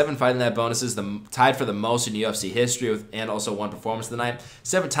Santos. 7 Fight Night bonuses, tied for the most in UFC history, and also 1 Performance of the Night.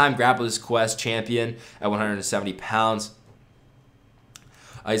 7-time Grapplers Quest champion at 170 pounds.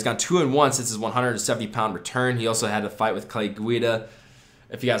 He's gone 2-1 since his 170-pound return. He also had a fight with Clay Guida.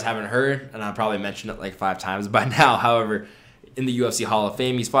 If you guys haven't heard, and I probably mentioned it like 5 times by now, however, in the UFC Hall of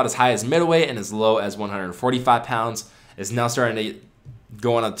Fame, he's fought as high as middleweight and as low as 145 pounds. Is now starting to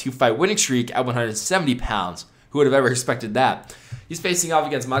go on a 2-fight winning streak at 170 pounds. Who would have ever expected that? He's facing off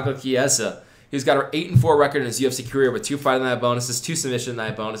against Michael Chiesa. He's got an 8-4 record in his UFC career with 2 Fight of the Night bonuses, 2 Submission of the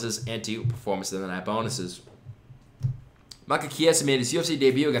Night bonuses, and 2 Performance of the Night bonuses. Michael Chiesa made his UFC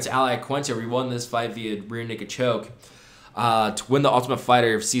debut against Ally Quinta, where he won this fight via rear naked choke to win the Ultimate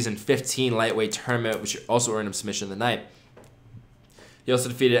Fighter Season 15 lightweight tournament, which also earned him Submission of the Night. He also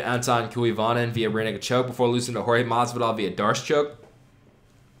defeated Anton Kuivanen via rear naked choke before losing to Jorge Masvidal via Darce choke.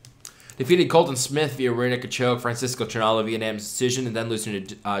 Defeated Colton Smith via rear naked choke, Francisco Trinaldo via unanimous decision, and then losing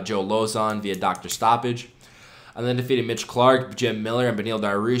to Joe Lozon via doctor stoppage. And then defeated Mitch Clark, Jim Miller, and Beneil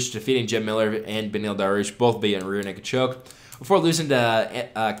Dariush, defeating Jim Miller and Beneil Dariush both via rear naked choke. before losing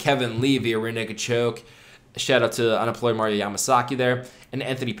to Kevin Lee via rear naked choke. Shout out to unemployed Mario Yamasaki there. And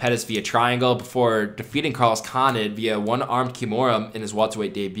Anthony Pettis via triangle before defeating Carlos Condit via one-armed Kimura in his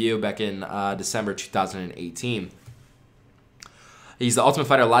welterweight debut back in December 2018. He's the Ultimate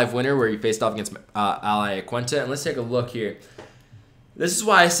Fighter Live winner where he faced off against Ali Aquenta. And let's take a look here. This is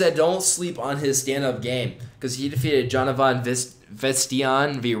why I said don't sleep on his stand-up game, because he defeated Jonavan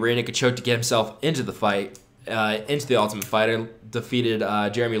Vestian via rear naked choke to get himself into the fight, into the Ultimate Fighter. Defeated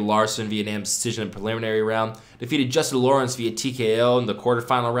Jeremy Larson via unanimous decision in the preliminary round. Defeated Justin Lawrence via TKO in the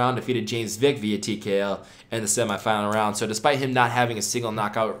quarterfinal round. Defeated James Vick via TKO in the semifinal round. So despite him not having a single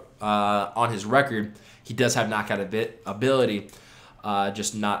knockout on his record, he does have knockout ability,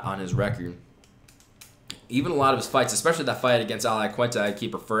 just not on his record. Even a lot of his fights, especially that fight against Ali Aquenta I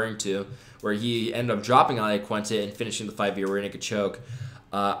keep referring to, where he ended up dropping Ali Aquenta and finishing the fight via rear naked choke.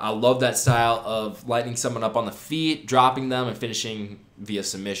 I love that style of lighting someone up on the feet, dropping them, and finishing via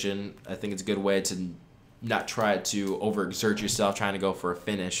submission. I think it's a good way to not try to overexert yourself trying to go for a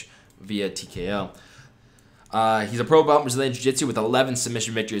finish via TKO. He's a pro belt Brazilian Jiu-Jitsu with 11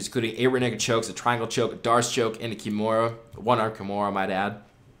 submission victories, including 8 rear naked chokes, a triangle choke, a Darce choke, and a Kimura, one-arm Kimura, I might add.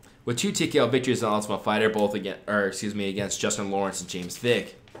 With 2 TKO victories on Ultimate Fighter, both against Justin Lawrence and James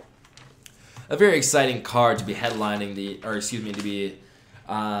Vick. A very exciting card to be headlining the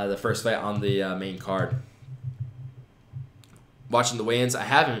first fight on the main card. Watching the weigh-ins,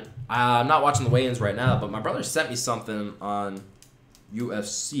 I'm not watching the weigh-ins right now, but my brother sent me something on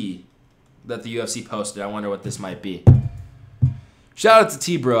UFC that the UFC posted. I wonder what this might be. Shout out to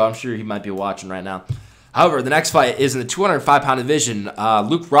T-Bro. I'm sure he might be watching right now. However, the next fight is in the 205-pound division.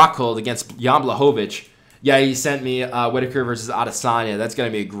 Luke Rockhold against Jan Blachowicz. Yeah, he sent me Whitaker versus Adesanya. That's going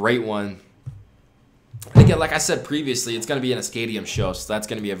to be a great one. Again, like I said previously, it's going to be in a stadium show, so that's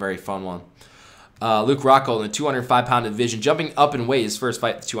going to be a very fun one. Luke Rockhold in the 205-pound division, jumping up in weight, his first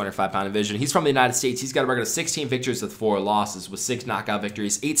fight in the 205-pound division. He's from the United States. He's got a record of 16 victories with 4 losses, with 6 knockout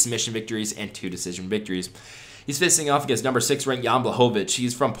victories, 8 submission victories, and 2 decision victories. He's facing off against number 6 ranked Jan Blachowicz.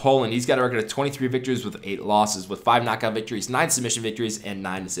 He's from Poland. He's got a record of 23 victories with 8 losses, with 5 knockout victories, 9 submission victories, and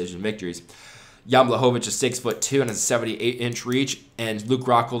 9 decision victories. Jan Blachowicz is 6'2" and has a 78-inch reach, and Luke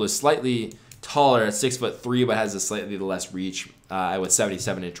Rockhold is slightly taller at 6'3", but has a slightly less reach with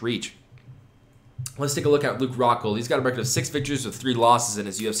 77-inch reach. Let's take a look at Luke Rockhold. He's got a record of 6 victories with 3 losses in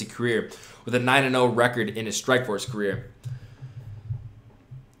his UFC career, with a 9-0 record in his Strikeforce career.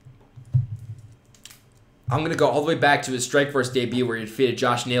 I'm going to go all the way back to his Strikeforce debut where he defeated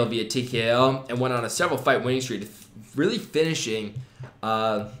Josh Neal via TKO and went on a several fight winning streak, really finishing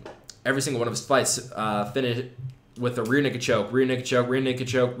every single one of his fights finished with a rear naked choke, rear naked choke, rear naked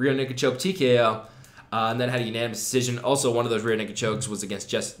choke, rear naked choke, TKO, and then had a unanimous decision. Also, one of those rear naked chokes was against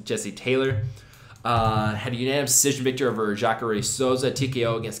Jesse Taylor. Had a unanimous decision victory over Jacare Souza,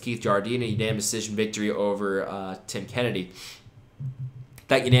 TKO against Keith Jardine, a unanimous decision victory over Tim Kennedy.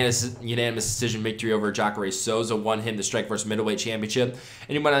 That unanimous decision victory over Jacare Souza won him the Strikeforce Middleweight Championship,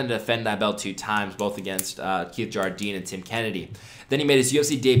 and he went on to defend that belt 2 times, both against Keith Jardine and Tim Kennedy. Then he made his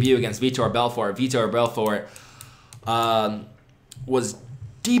UFC debut against Vitor Belfort. Vitor Belfort was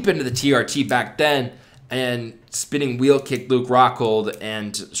deep into the TRT back then, and spinning wheel kicked Luke Rockhold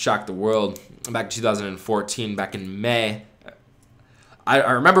and shocked the world back in 2014, back in May.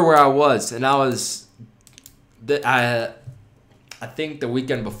 I remember where I was, and I think the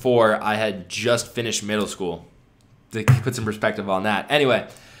weekend before, I had just finished middle school, to put some perspective on that. Anyway,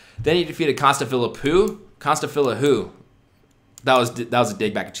 then he defeated Constafilipou. That was a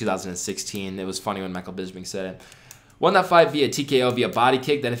dig back in 2016. It was funny when Michael Bisping said it. Won that fight via TKO via body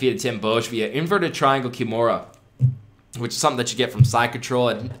kick, then defeated Tim Bosch via inverted triangle Kimura, which is something that you get from side control.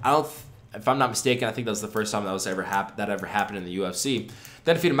 And if I'm not mistaken, I think that was the first time that ever happened in the UFC.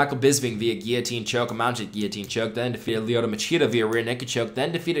 Then defeated Michael Bisping via guillotine choke, a mounted guillotine choke. Then defeated Lyoto Machida via rear naked choke.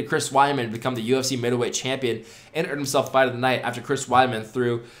 Then defeated Chris Weidman to become the UFC middleweight champion and earned himself fight of the night after Chris Weidman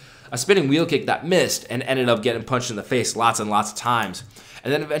threw a spinning wheel kick that missed and ended up getting punched in the face lots and lots of times.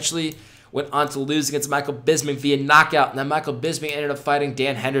 And then eventually went on to lose against Michael Bisping via knockout. And then Michael Bisping ended up fighting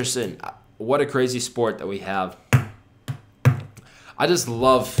Dan Henderson. What a crazy sport that we have. I just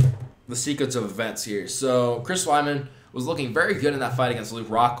love the sequence of events here. So Chris Weidman was looking very good in that fight against Luke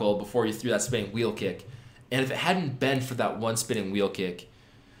Rockhold before he threw that spinning wheel kick. And if it hadn't been for that one spinning wheel kick,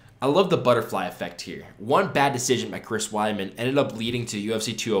 I love the butterfly effect here. One bad decision by Chris Weidman ended up leading to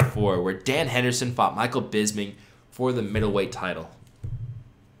UFC 204, where Dan Henderson fought Michael Bisping for the middleweight title.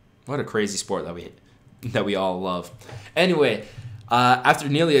 What a crazy sport that we all love. Anyway, after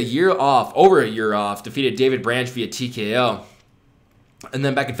nearly over a year off, defeated David Branch via TKO. And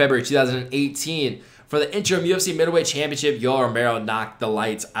then back in February 2018, For the interim UFC middleweight championship, Yoel Romero knocked the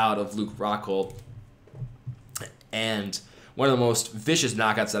lights out of Luke Rockhold. And one of the most vicious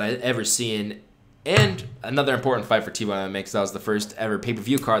knockouts that I've ever seen. And another important fight for T1 MMA because that was the first ever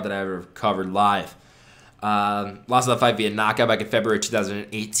pay-per-view card that I ever covered live. Lost that fight via knockout back in February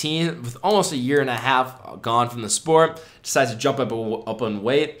 2018. With almost a year and a half gone from the sport, decides to jump up in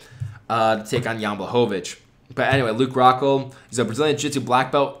weight to take on Jan Blachowicz. But anyway, Luke Rockhold, he's a Brazilian Jiu-Jitsu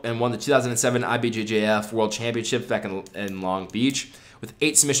black belt and won the 2007 IBJJF World Championship back in Long Beach. With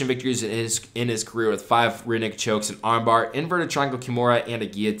 8 submission victories in his career with 5 rear naked chokes, an armbar, inverted triangle kimura, and a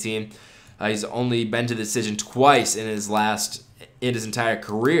guillotine. He's only been to the decision twice in his entire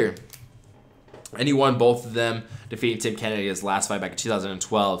career. And he won both of them, defeating Tim Kennedy his last fight back in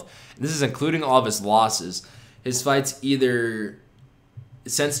 2012. And this is including all of his losses. His fights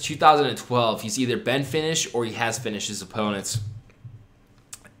since 2012, he's either been finished or he has finished his opponents.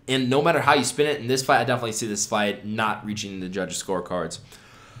 And no matter how you spin it, in this fight, I definitely see this fight not reaching the judges' scorecards.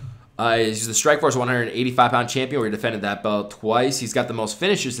 He's the Strikeforce 185-pound champion where he defended that belt twice. He's got the most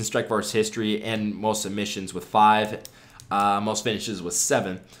finishes in Strikeforce history and most submissions with 5. Most finishes with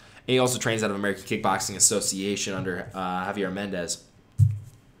 7. And he also trains out of American Kickboxing Association under Javier Mendez.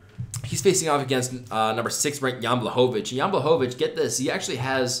 He's facing off against number 6 ranked Jan Blachowicz. Jan Blachowicz, get this, he actually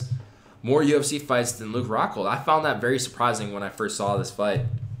has more UFC fights than Luke Rockhold. I found that very surprising when I first saw this fight.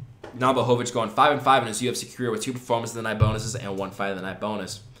 Jan Blachowicz going 5-5 in his UFC career with 2 performances of the night bonuses and 1 fight of the night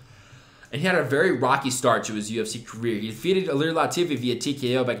bonus. And he had a very rocky start to his UFC career. He defeated Ilir Latifi via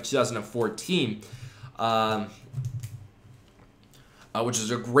TKO back in 2014, which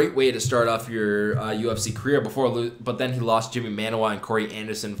is a great way to start off your UFC career. But then he lost Jimmy Manuwa and Corey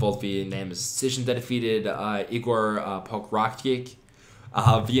Anderson, both via unanimous decision. Then defeated Igor Pokrakic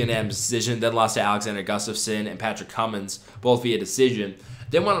via unanimous decision. Then lost to Alexander Gustafsson and Patrick Cummins, both via decision.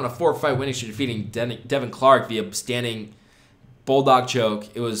 Then went on a 4-fight winning streak, defeating Devin Clark via standing bulldog choke.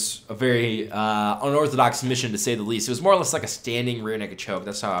 It was a very unorthodox submission, to say the least. It was more or less like a standing rear naked choke.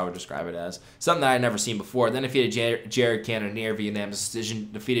 That's how I would describe it as. Something that I had never seen before. Then defeated Jared Cannonier via unanimous decision.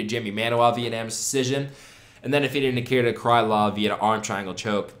 Defeated Jimmy Manuwa via unanimous decision. And then defeated Nikita Krylov via an arm triangle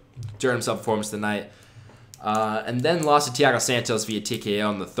choke. During himself performance of the night. And then lost to Thiago Santos via TKO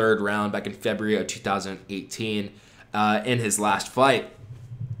in the 3rd round back in February of 2018 in his last fight.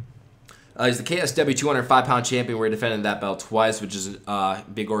 He's the KSW 205-pound champion where he defended that belt twice, which is a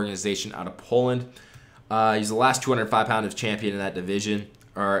big organization out of Poland. He's the last 205-pound champion in that division,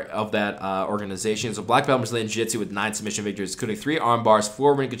 or of that organization. He's a black belt in Brazilian Jiu-Jitsu with 9 submission victories, including 3 arm bars,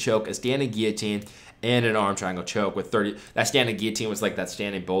 4 ring choke, a standing guillotine, and an arm triangle choke. With 30, that standing guillotine was like that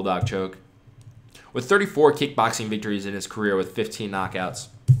standing bulldog choke. With 34 kickboxing victories in his career with 15 knockouts.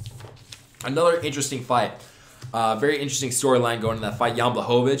 Another interesting fight. Very interesting storyline going into that fight. Jan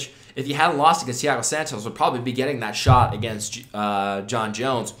Blachowicz, if he hadn't lost against Thiago Santos, would probably be getting that shot against John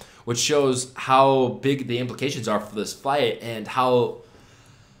Jones, which shows how big the implications are for this fight and how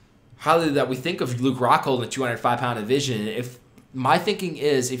that we think of Luke Rockhold in the 205-pound division. If my thinking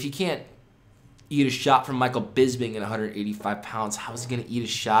is, if you can't eat a shot from Michael Bisping at 185 pounds, how is he going to eat a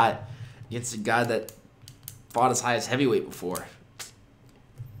shot against a guy that fought as high as heavyweight before?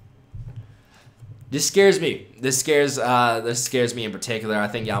 This scares me. This scares me in particular. I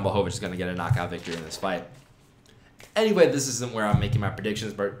think Jan Blachowicz is going to get a knockout victory in this fight. Anyway, this isn't where I'm making my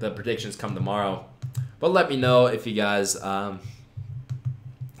predictions, but the predictions come tomorrow. But let me know if you guys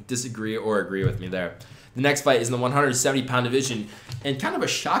disagree or agree with me there. The next fight is in the 170-pound division, and kind of a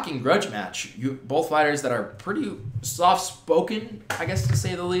shocking grudge match. Both fighters that are pretty soft-spoken, I guess to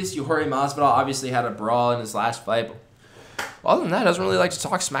say the least. Jorge Masvidal obviously had a brawl in his last fight, but other than that, doesn't really like to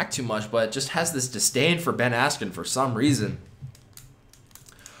talk smack too much, but just has this disdain for Ben Askren for some reason.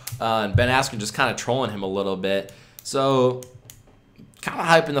 And Ben Askren just kind of trolling him a little bit. So, kind of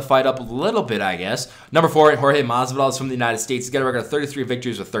hyping the fight up a little bit, I guess. Number 4, Jorge Masvidal is from the United States. He's got a record of 33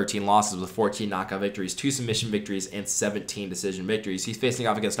 victories with 13 losses with 14 knockout victories, 2 submission victories, and 17 decision victories. He's facing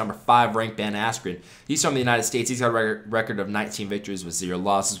off against number 5 ranked Ben Askren. He's from the United States. He's got a record of 19 victories with 0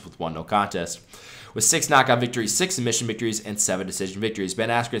 losses with 1 no contest. With 6 knockout victories, 6 submission victories, and 7 decision victories. Ben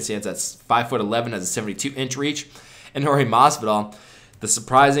Askren stands at 5'11", has a 72-inch reach. And Jorge Masvidal, the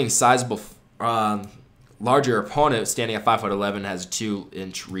surprising, sizable, larger opponent, standing at 5'11", has a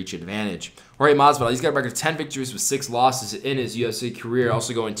 2-inch reach advantage. Jorge Masvidal, he's got a record of 10 victories with 6 losses in his UFC career,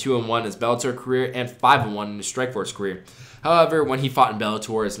 also going 2-1 in his Bellator career and 5-1 in his Strikeforce career. However, when he fought in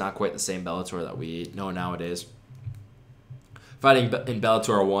Bellator, it's not quite the same Bellator that we know nowadays. Fighting in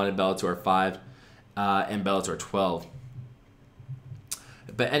Bellator 1 and Bellator 5. And Bellator 12.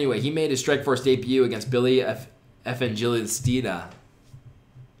 But anyway, he made his Strikeforce debut against Billy Evangelistida.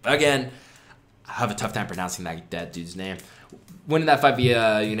 Again, I have a tough time pronouncing that dude's name. Winning that fight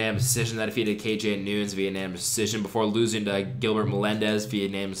via unanimous decision. That defeated KJ Nunes via unanimous decision before losing to Gilbert Melendez via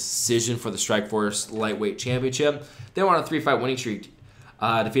unanimous decision for the Strikeforce Lightweight Championship. They won a 3-fight winning streak,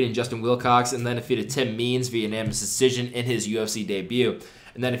 defeating Justin Wilcox, and then defeated Tim Means via unanimous decision in his UFC debut.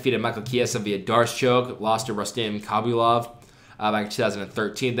 And then defeated Michael Chiesa via Darce choke, lost to Rustam Kabulov back in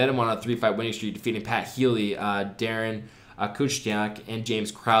 2013. Then won a 3-fight winning streak, defeating Pat Healy, Darren Kuchniak, and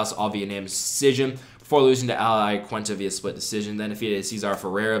James Krause, all via unanimous decision, before losing to Ali Cuenta via split decision. Then defeated Cesar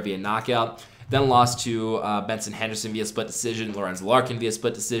Ferreira via knockout. Then lost to Benson Henderson via split decision, Lorenz Larkin via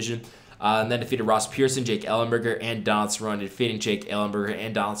split decision. And then defeated Ross Pearson, Jake Ellenberger, and Donald Cerrone, defeating Jake Ellenberger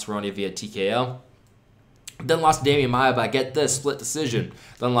and Donald Cerrone via TKO. Then lost to Damian Maia by, get this, split decision.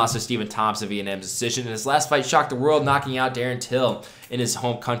 Then lost to Stephen Thompson via unanimous decision. In his last fight, shocked the world, knocking out Darren Till in his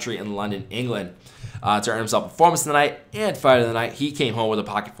home country in London, England. To earn himself Performance of the Night and Fight of the Night. He came home with a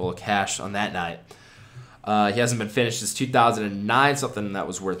pocket full of cash on that night. He hasn't been finished since 2009, something that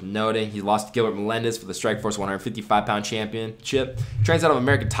was worth noting. He lost to Gilbert Melendez for the Strikeforce 155-pound championship. Trains out of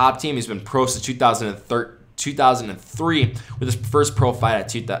American Top Team. He's been pro since 2003 with his first pro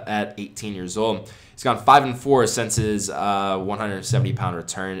fight at 18 years old. He's gone 5-4 since his 170-pound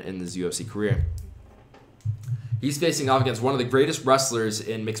return in his UFC career. He's facing off against one of the greatest wrestlers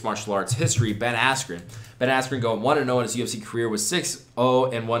in mixed martial arts history, Ben Askren. Ben Askren going 1-0 in his UFC career with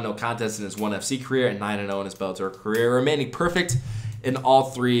 6-0 and 1 no contest in his ONE FC career and 9-0 in his Bellator career, remaining perfect in all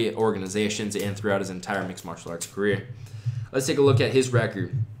 3 organizations and throughout his entire mixed martial arts career. Let's take a look at his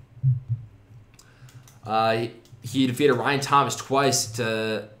record. He defeated Ryan Thomas twice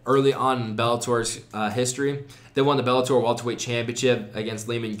early on in Bellator's history. Then won the Bellator welterweight championship against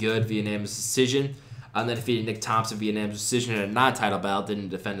Lehman Good via unanimous decision. And then defeated Nick Thompson via unanimous decision in a non-title bout. Didn't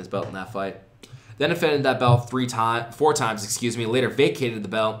defend his belt in that fight. Then defended that belt 4 times. Later vacated the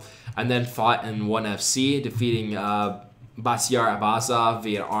belt and then fought in ONE FC, defeating Basiar Abbasov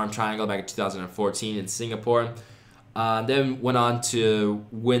via an arm triangle back in 2014 in Singapore. Then went on to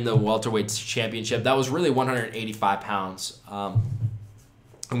win the welterweight championship. That was really 185 pounds.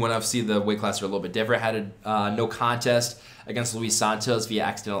 In ONE FC, the weight classes are a little bit different. Had a no contest against Luis Santos via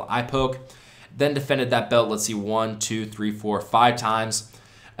accidental eye poke. Then defended that belt, 5 times.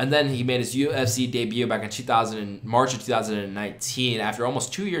 And then he made his UFC debut back in March of 2019 after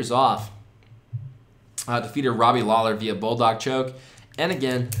almost 2 years off. Defeated Robbie Lawler via bulldog choke. And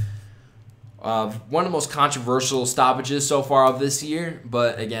again, one of the most controversial stoppages so far of this year.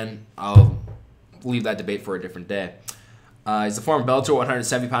 But again, I'll leave that debate for a different day. He's the former Bellator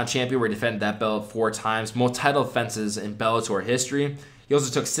 170-pound champion where he defended that belt 4 times. Most title defenses in Bellator history. He also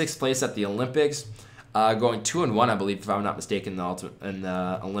took 6th place at the Olympics, going 2-1, I believe, if I'm not mistaken, in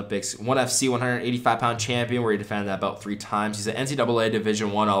the Olympics. ONE FC 185-pound champion, where he defended that belt 3 times. He's an NCAA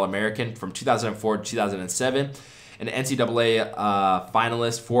Division I All-American from 2004 to 2007, an NCAA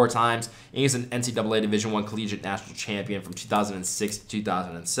finalist 4 times, and he's an NCAA Division I Collegiate National Champion from 2006 to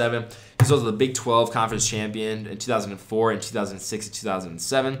 2007. He's also the Big 12 Conference Champion in 2004 and 2006 to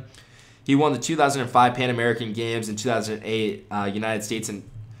 2007. He won the 2005 Pan American Games and 2008 United States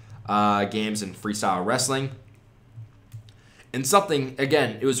Games in freestyle wrestling. And something,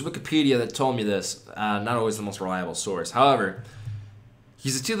 again, it was Wikipedia that told me this, not always the most reliable source. However,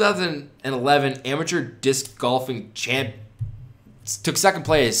 he's a 2011 amateur disc golfing champ. Took 2nd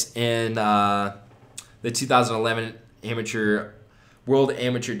place in the 2011 World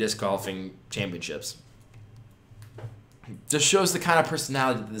Amateur Disc Golfing Championships. Just shows the kind of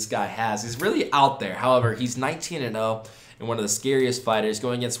personality that this guy has. He's really out there. However, he's 19-0 and one of the scariest fighters,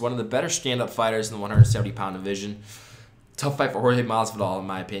 going against one of the better stand-up fighters in the 170-pound division. Tough fight for Jorge Masvidal, in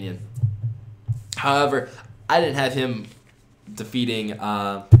my opinion. However, I didn't have him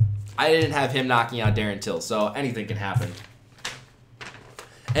knocking out Darren Till, so anything can happen.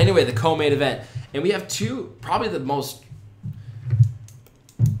 Anyway, the co-main event. And we have probably the most...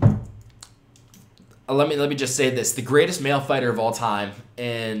 Let me just say this. The greatest male fighter of all time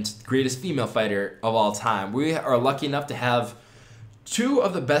and the greatest female fighter of all time. We are lucky enough to have 2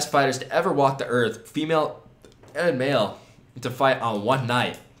 of the best fighters to ever walk the earth, female and male, to fight on one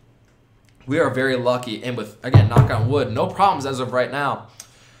night. We are very lucky, and with, again, knock on wood, no problems as of right now.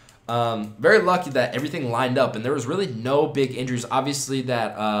 Very lucky that everything lined up, and there was really no big injuries. Obviously,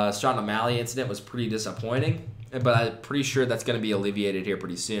 that Sean O'Malley incident was pretty disappointing, but I'm pretty sure that's going to be alleviated here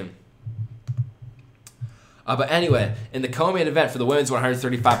pretty soon. But anyway, in the co-main event for the women's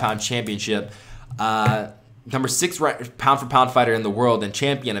 135-pound championship, number 6 pound-for-pound fighter in the world and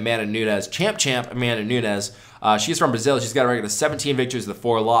champion Amanda Nunes, champ Amanda Nunes. She's from Brazil. She's got a record of 17 victories with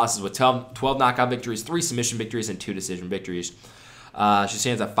 4 losses with 12 knockout victories, 3 submission victories, and 2 decision victories. She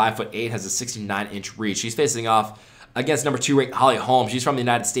stands at 5'8", has a 69-inch reach. She's facing off against number 2 ranked Holm. She's from the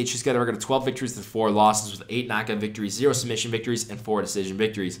United States. She's got a record of 12 victories and 4 losses with 8 knockout victories, 0 submission victories, and 4 decision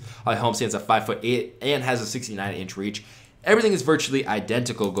victories. Holm stands at 5'8" and has a 69-inch reach. Everything is virtually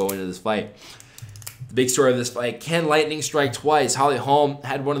identical going into this fight. The big story of this fight, can lightning strike twice? Holm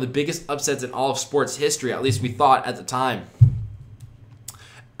had one of the biggest upsets in all of sports history, at least we thought at the time.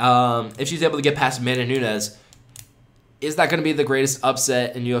 If she's able to get past Amanda Nunes, is that going to be the greatest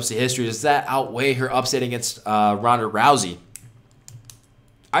upset in UFC history? Does that outweigh her upset against Ronda Rousey?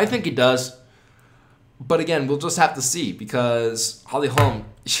 I think it does. But again, we'll just have to see, because Holm,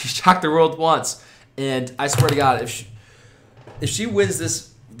 she shocked the world once. And I swear to God, if she wins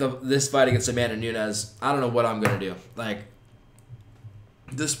this fight against Amanda Nunes, I don't know what I'm going to do. Like,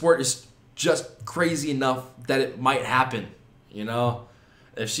 this sport is just crazy enough that it might happen, you know?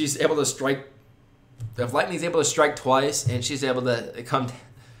 If she's able to strike, if Lightning's able to strike twice and she's able to come,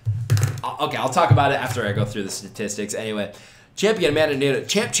 okay, I'll talk about it after I go through the statistics. Anyway, champ Amanda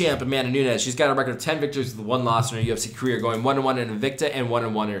Nunes, she's got a record of 10 victories with 1 loss in her UFC career, going 1-1 in Invicta and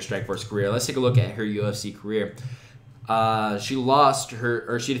 1-1 in her Strikeforce career. Let's take a look at her UFC career.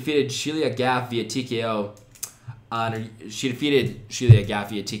 She defeated Sheila Gaff via TKO. She defeated Sheila Gaff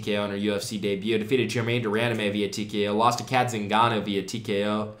via TKO in her UFC debut. Defeated Germaine Duraname via TKO. Lost to Kat Zingano via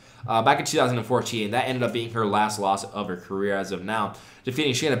TKO back in 2014. That ended up being her last loss of her career as of now.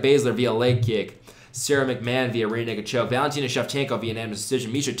 Defeating Shayna Baszler via leg kick. Sarah McMahon via rear naked choke. Valentina Shevchenko via unanimous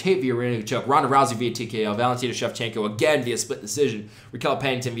decision. Miesha Tate via rear naked choke. Ronda Rousey via TKO. Valentina Shevchenko again via split decision. Raquel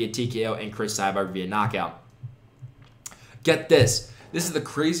Pennington via TKO. And Chris Cyborg via knockout. Get this. This is the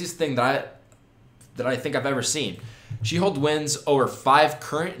craziest thing that I think I've ever seen. She holds wins over 5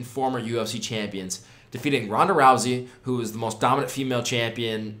 current and former UFC champions, defeating Ronda Rousey, who is the most dominant female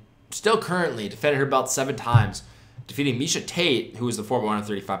champion, still currently, defended her belt 7 times, defeating Miesha Tate, who is the former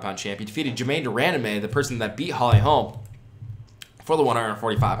 135-pound champion, defeated Germaine Duraname, the person that beat Holm, for the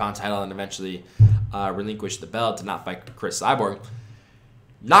 145-pound title and eventually relinquished the belt to not fight Chris Cyborg.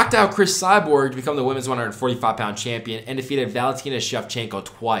 Knocked out Chris Cyborg to become the women's 145-pound champion and defeated Valentina Shevchenko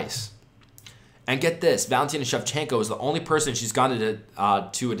twice. And get this, Valentina Shevchenko is the only person she's gone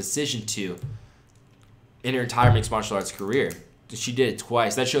to a decision to in her entire mixed martial arts career. She did it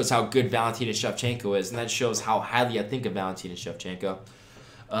twice. That shows how good Valentina Shevchenko is, and that shows how highly I think of Valentina Shevchenko.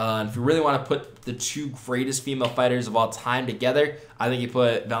 And if you really want to put the 2 greatest female fighters of all time together, I think you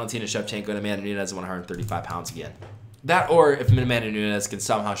put Valentina Shevchenko and Amanda Nunes at 135 pounds again. That, or if Amanda Nunes can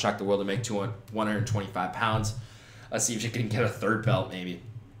somehow shock the world and make 125 pounds, let's see if she can get a 3rd belt maybe.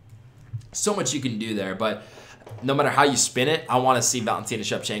 So much you can do there, but no matter how you spin it, I want to see Valentina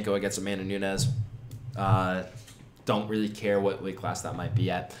Shevchenko against Amanda Nunes. Don't really care what weight class that might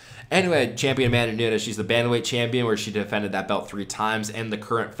be at. Anyway, champion Amanda Nunes, she's the bantamweight champion where she defended that belt 3 times, and the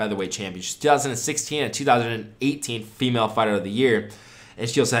current featherweight champion. She's 2016 and 2018 Female Fighter of the Year. And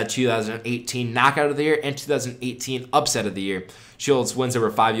she also had 2018 Knockout of the Year and 2018 Upset of the Year. She holds wins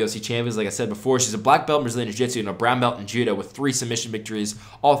over 5 UFC champions. Like I said before, she's a black belt in Brazilian Jiu-Jitsu and a brown belt in Judo with 3 submission victories,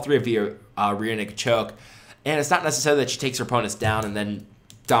 all 3 via rear naked choke. And it's not necessarily that she takes her opponents down and then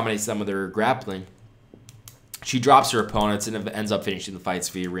dominates them with her grappling. She drops her opponents and ends up finishing the fights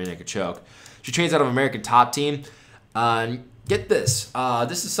via rear naked choke. She trains out of American Top Team. Get this.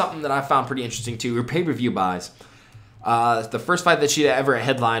 This is something that I found pretty interesting too. Her pay-per-view buys. The first fight that she ever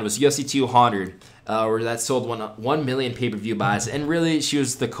headlined was UFC 200, where that sold 1 million pay-per-view buys. And really, she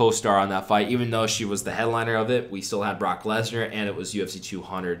was the co-star on that fight. Even though she was the headliner of it, we still had Brock Lesnar, and it was UFC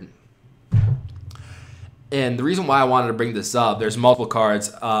 200. And the reason why I wanted to bring this up, there's multiple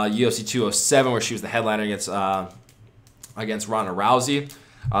cards. UFC 207, where she was the headliner against Ronda Rousey.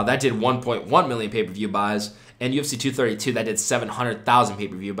 That did 1.1 million pay-per-view buys. And UFC 232, that did 700,000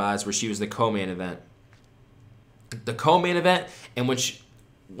 pay-per-view buys, where she was the co-main event. The co-main event, and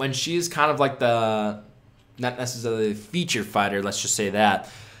when she's kind of like the, not necessarily the featured fighter, let's just say that,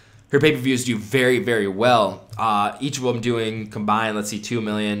 her pay-per-views do very, very well. Each of them doing combined, let's see, 2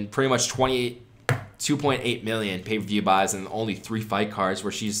 million, pretty much 2.8 million pay-per-view buys, and only 3 fight cards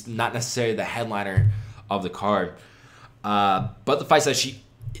where she's not necessarily the headliner of the card. But the fights that she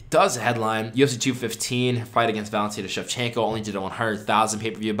does headline, UFC 215, her fight against Valentina Shevchenko only did 100,000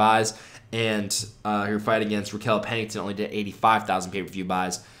 pay-per-view buys. And her fight against Raquel Pennington only did 85,000 pay-per-view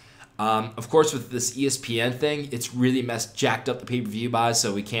buys. Of course, with this ESPN thing, it's really jacked up the pay-per-view buys,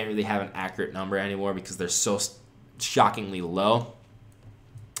 so we can't really have an accurate number anymore because they're so shockingly low.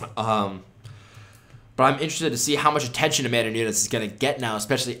 But I'm interested to see how much attention Amanda Nunes is going to get now,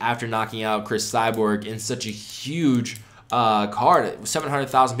 especially after knocking out Chris Cyborg in such a huge card.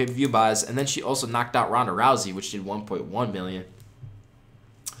 700,000 pay-per-view buys, and then she also knocked out Ronda Rousey, which did 1.1 million.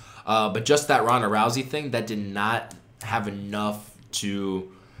 But just that Ronda Rousey thing, that did not have enough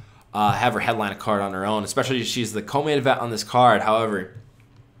to have her headline a card on her own, especially she's the co-main event on this card. However,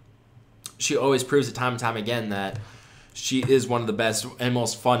 she always proves it time and time again that she is one of the best and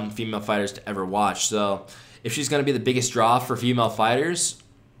most fun female fighters to ever watch. So if she's going to be the biggest draw for female fighters,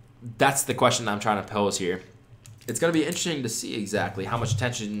 that's the question I'm trying to pose here. It's going to be interesting to see exactly how much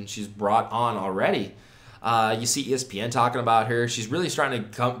attention she's brought on already. You see ESPN talking about her. She's really starting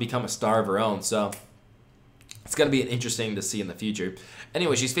to become a star of her own. So it's going to be interesting to see in the future.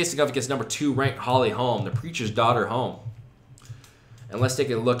 Anyway, she's facing up against number 2 ranked Holly Holm, the preacher's daughter Holm. And let's take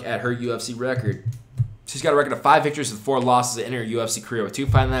a look at her UFC record. She's got a record of 5 victories and 4 losses in her UFC career with 2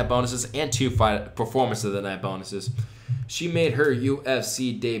 fight of the night bonuses and 2 fight performance of the night bonuses. She made her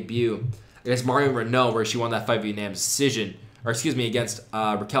UFC debut against Marion Renault, where she won that fight via unanimous decision. Or excuse me, against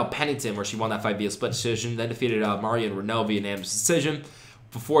Raquel Pennington, where she won that fight via split decision. Then defeated Marion Renault via unanimous decision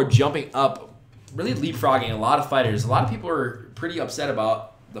before jumping up, really leapfrogging a lot of fighters. A lot of people are pretty upset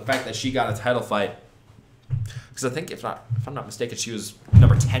about the fact that she got a title fight. Because I think, if I'm not mistaken, she was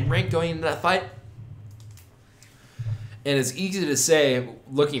number 10 ranked going into that fight. And it's easy to say,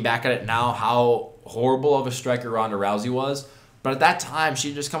 looking back at it now, how horrible of a striker Ronda Rousey was. But at that time, she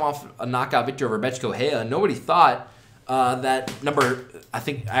had just come off a knockout victory over Bethe Correia. Nobody thought that I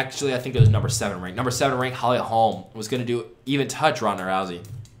think it was number 7 ranked. Number 7 ranked Holly Holm was going to even touch Ronda Rousey.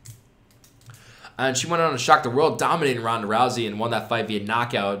 And she went on to shock the world, dominating Ronda Rousey and won that fight via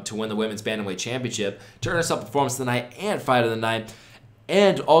knockout to win the Women's Bantamweight Championship, turn herself performance of the night and fight of the night,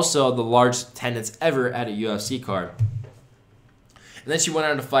 and also the largest attendance ever at a UFC card. And then she went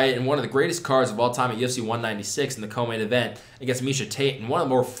on to fight in one of the greatest cards of all time at UFC 196 in the co-main event against Miesha Tate, in one of the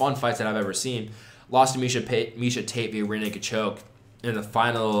more fun fights that I've ever seen. Lost to Miesha Tate via rear naked choke in the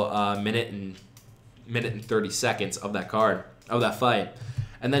final minute and 30 seconds of that fight.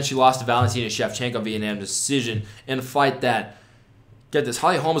 And then she lost to Valentina Shevchenko via unanimous decision in a fight that, get this,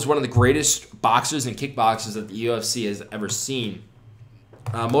 Holly Holm is one of the greatest boxers and kickboxers that the UFC has ever seen.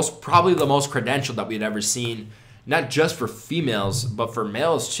 Probably the most credentialed that we'd ever seen, not just for females, but for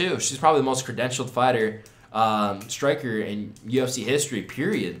males too. She's probably the most credentialed fighter, striker in UFC history,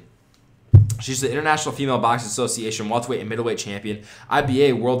 period. She's the International Female Boxing Association welterweight and middleweight champion,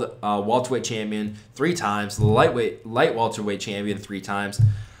 IBA World welterweight champion 3 times, the light welterweight champion 3 times.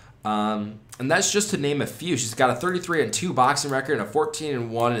 And that's just to name a few. She's got a 33-2 boxing record and a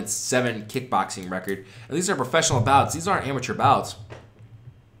 14-1 and 7 kickboxing record. And these are professional bouts. These aren't amateur bouts.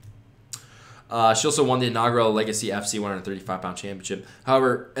 She also won the inaugural Legacy FC 135-pound championship.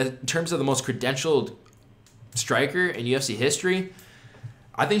 However, in terms of the most credentialed striker in UFC history,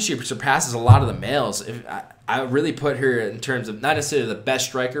 I think she surpasses a lot of the males. I really put her in terms of not necessarily the best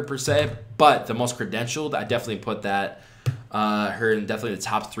striker per se, but the most credentialed. I definitely put her in definitely the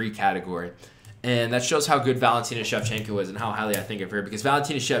top 3 category. And that shows how good Valentina Shevchenko is and how highly I think of her, because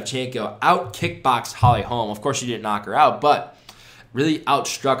Valentina Shevchenko out-kickboxed Holly Holm. Of course, she didn't knock her out, but really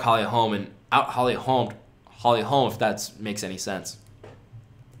outstruck Holly Holm and Holly Holm, if that makes any sense.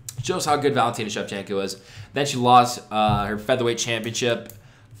 Shows how good Valentina Shevchenko is. Then she lost her featherweight championship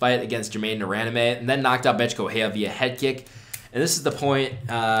fight against Jermaine Naraname, and then knocked out Bethe Correia via head kick. And this is the point,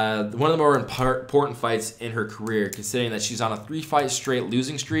 one of the more important fights in her career, considering that she's on a 3-fight straight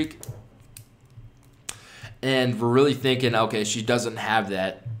losing streak. And we're really thinking, okay, she doesn't have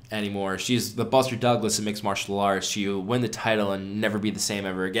that anymore. She's the Buster Douglas of mixed martial arts. She'll win the title and never be the same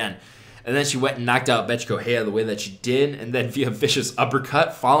ever again. And then she went and knocked out Bethe Correia the way that she did, and then via vicious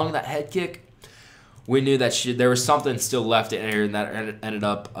uppercut following that head kick. We knew that there was something still left in her, and that ended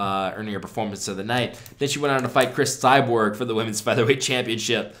up earning her performance of the night. Then she went on to fight Chris Cyborg for the Women's Featherweight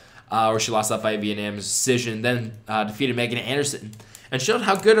Championship, where she lost that fight via unanimous decision. Then defeated Megan Anderson and showed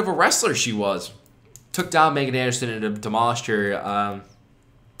how good of a wrestler she was. Took down Megan Anderson and demolished her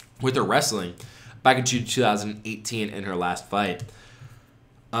with her wrestling back in June 2018 in her last fight.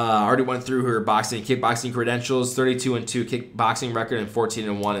 Already went through her boxing and kickboxing credentials, 32-2 kickboxing record and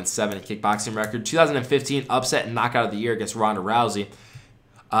 14-1 and 7 kickboxing record. 2015 upset and knockout of the year against Ronda Rousey.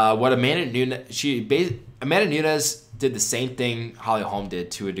 Amanda Nunes did the same thing Holly Holm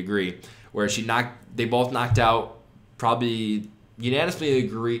did to a degree, where they both knocked out probably unanimously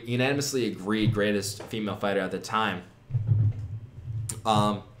agreed greatest female fighter at the time.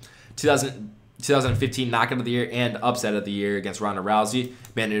 2015 knockout of the year and upset of the year against Ronda Rousey.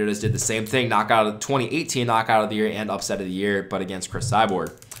 Amanda Nunes did the same thing, 2018 knockout of the year and upset of the year, but against Chris Cyborg.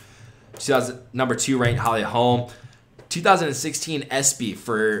 Number 2 ranked Holly Holm. 2016 ESPY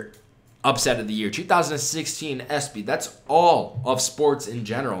for upset of the year. 2016 ESPY. That's all of sports in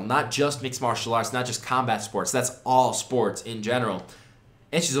general, not just mixed martial arts, not just combat sports. That's all sports in general.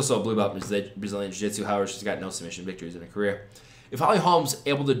 And she's also a blue belt Brazilian Jiu-Jitsu. However, she's got no submission victories in her career. If Holly Holm's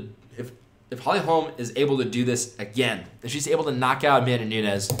able to, if Holly Holm is able to do this again, if she's able to knock out Amanda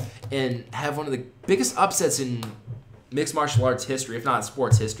Nunes and have one of the biggest upsets in mixed martial arts history, if not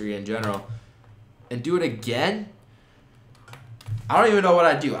sports history in general, and do it again, I don't even know what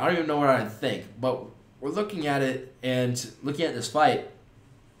I'd do. I don't even know what I'd think. But we're looking at it and looking at this fight.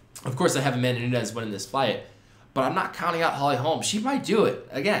 Of course, I have Amanda Nunes winning this fight, but I'm not counting out Holly Holm. She might do it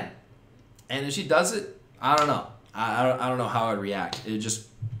again, and if she does it, I don't know. I don't know how I'd react. It just,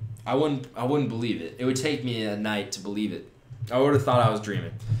 I wouldn't believe it. It would take me a night to believe it. I would have thought I was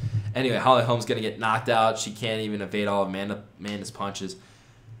dreaming. Anyway, Holly Holm's gonna get knocked out. She can't even evade all of Amanda's punches.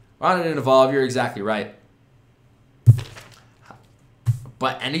 Why did it evolve? You're exactly right.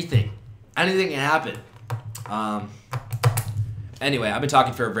 But anything can happen. Anyway, I've been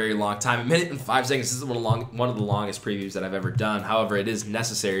talking for a very long time. 1 minute and 5 seconds. This is one of the longest previews that I've ever done. However, it is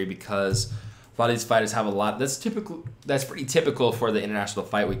necessary because a lot of these fighters have a lot. That's typical. That's pretty typical for the International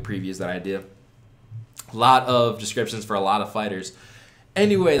Fight Week previews that I do. A lot of descriptions for a lot of fighters.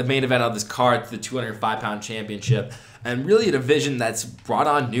 Anyway, the main event of this card, the 205-pound championship, and really a division that's brought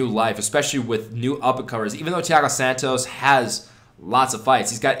on new life, especially with new up-and-comers. Even though Thiago Santos has lots of fights,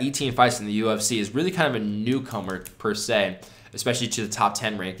 he's got 18 fights in the UFC, is really kind of a newcomer per se, especially to the top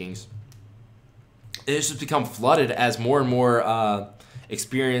 10 rankings. It's just become flooded as more and more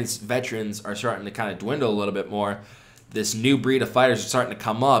experienced veterans are starting to kind of dwindle a little bit more. This new breed of fighters are starting to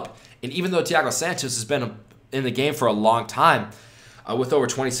come up. And even though Thiago Santos has been in the game for a long time, with over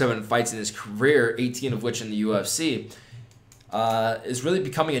 27 fights in his career, 18 of which in the UFC, is really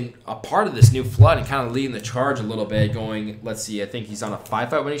becoming a part of this new flood and kind of leading the charge a little bit, going, let's see, I think he's on a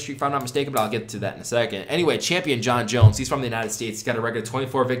 5-fight winning streak if I'm not mistaken, but I'll get to that in a second. Anyway, champion Jon Jones, he's from the United States. He's got a record of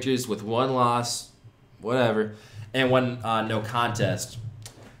 24 victories with 1 loss, whatever, and 1 no contest.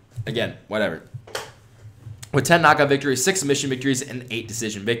 Again, whatever. With 10 knockout victories, 6 submission victories, and 8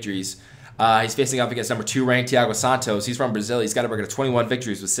 decision victories. He's facing up against number 2 ranked Thiago Santos. He's from Brazil. He's got a record of 21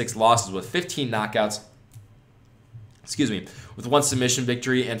 victories with 6 losses with 15 knockouts. Excuse me, with 1 submission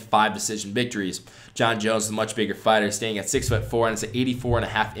victory and 5 decision victories. Jon Jones is a much bigger fighter, staying at 6'4" and it's an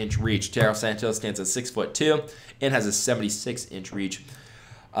 84.5-inch reach. Thiago Santos stands at 6'2" and has a 76-inch reach.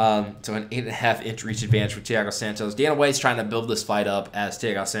 So an 8.5-inch reach advantage for Thiago Santos. Dana White's trying to build this fight up as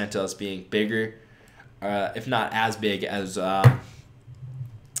Thiago Santos being bigger, if not as big as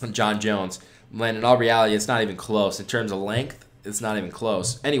Jon Jones. When in all reality, it's not even close. In terms of length, it's not even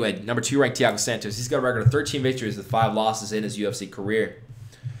close. Anyway, number 2 ranked Thiago Santos. He's got a record of 13 victories with 5 losses in his UFC career.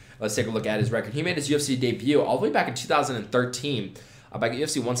 Let's take a look at his record. He made his UFC debut all the way back in 2013 back at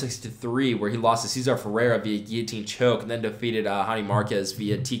UFC 163, where he lost to Cesar Ferreira via guillotine choke, and then defeated Hani Marquez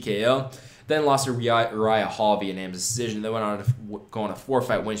via TKO. Then lost to Uriah Hall via unanimous decision. Then went on to go on a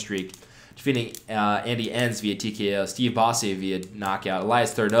 4-fight win streak, defeating Andy Enns via TKO, Steve Bosse via knockout,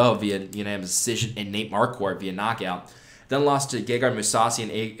 Elias Thurdeau via unanimous decision, and Nate Marquardt via knockout. Then lost to Gegard Mousasi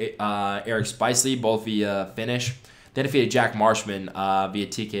and Eric Spicely, both via finish. Then defeated Jack Marshman via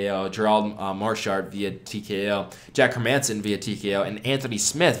TKO, Gerald Marchart via TKO, Jack Hermanson via TKO, and Anthony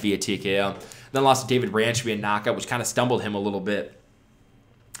Smith via TKO. Then lost to David Branch via knockout, which kind of stumbled him a little bit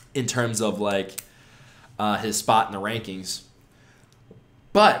in terms of like his spot in the rankings.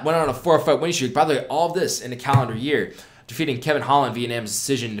 But went on a 4-fight winning streak. By the way, all of this in a calendar year. Defeating Kevin Holland via unanimous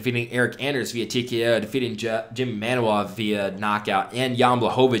decision, defeating Eric Anders via TKO, defeating Jimmy Manuwa via knockout, and Jan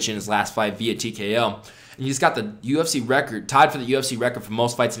Blachowicz in his last fight via TKO. And he's got the UFC record, tied for the UFC record for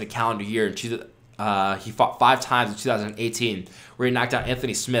most fights in a calendar year. And he fought 5 times in 2018, where he knocked out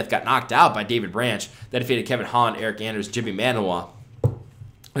Anthony Smith, got knocked out by David Branch, then defeated Kevin Holland, Eric Anders, Jimmy Manuwa.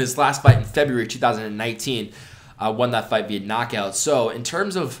 In his last fight in February 2019, won that fight via knockout. So in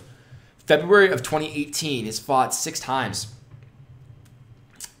terms of February of 2018, he's fought 6 times.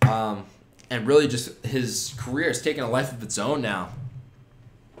 And really just his career has taken a life of its own now.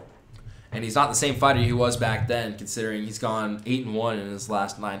 And he's not the same fighter he was back then, considering he's gone 8-1 in his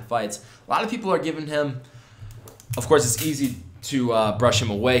last 9 fights. A lot of people are giving him, of course, it's easy to brush him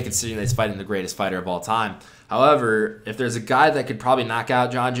away, considering that he's fighting the greatest fighter of all time. However, if there's a guy that could probably knock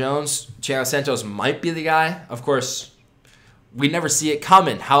out Jon Jones, Thiago Santos might be the guy. Of course, we never see it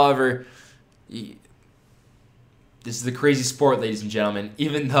coming. However, this is a crazy sport, ladies and gentlemen.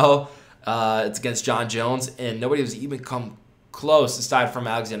 Even though it's against Jon Jones, and nobody was even come close aside from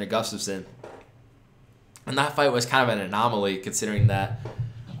Alexander Gustafsson. And that fight was kind of an anomaly, considering that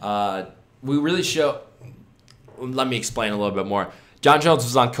we really show. Let me explain a little bit more. Jon Jones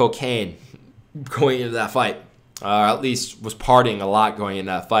was on cocaine going into that fight, or at least was partying a lot going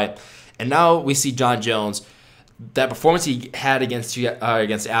into that fight. And now we see Jon Jones that performance he had against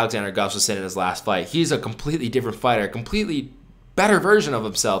Alexander Gustafsson in his last fight, he's a completely different fighter, a completely better version of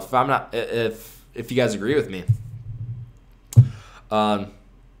himself. If you guys agree with me,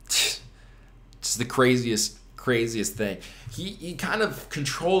 just the craziest thing. He kind of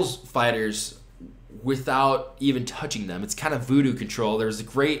controls fighters without even touching them. It's kind of voodoo control. There's a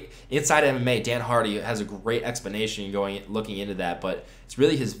great inside MMA. Dan Hardy has a great explanation looking into that, but it's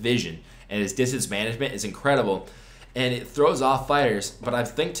really his vision and his distance management is incredible, and it throws off fighters. But I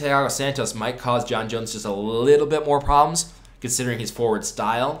think Thiago Santos might cause Jon Jones just a little bit more problems considering his forward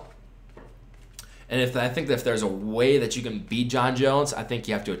style. And I think that if there's a way that you can beat Jon Jones, I think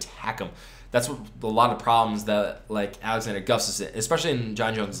you have to attack him. That's what a lot of problems that like Alexander Gustafsson, especially in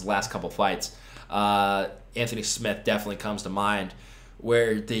Jon Jones' last couple fights. Anthony Smith definitely comes to mind,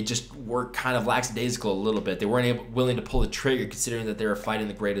 where they just were kind of lackadaisical a little bit. They weren't willing to pull the trigger, considering that they were fighting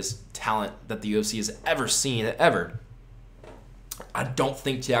the greatest talent that the UFC has ever seen, ever. I don't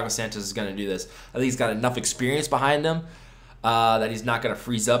think Thiago Santos is going to do this. I think he's got enough experience behind him that he's not going to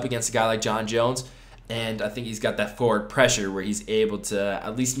freeze up against a guy like Jon Jones. And I think he's got that forward pressure where he's able to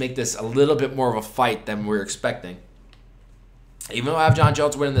at least make this a little bit more of a fight than we're expecting. Even though I have Jon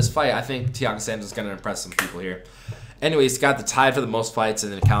Jones winning this fight, I think Thiago Santos is going to impress some people here. Anyway, he's got the tie for the most fights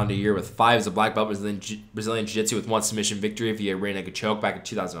in a calendar year with 5. He's a black belt Brazilian Jiu-Jitsu with 1 submission victory via rear naked choke back in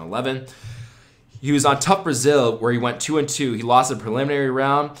 2011. He was on Tough Brazil, where he went 2-2. He lost the preliminary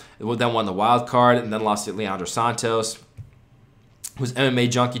round, then won the wild card, and then lost to Leandro Santos. He was MMA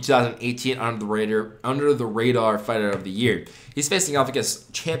Junkie 2018 under the radar fighter of the year. He's facing off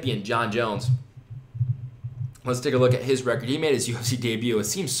against champion Jon Jones. Let's take a look at his record. He made his UFC debut. It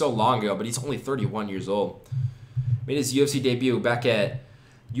seems so long ago, but he's only 31 years old. Made his UFC debut back at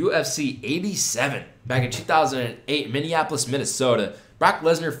UFC 87, back in 2008, Minneapolis, Minnesota. Brock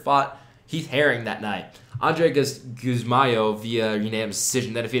Lesnar fought Heath Herring that night. Andre Guzmao via unanimous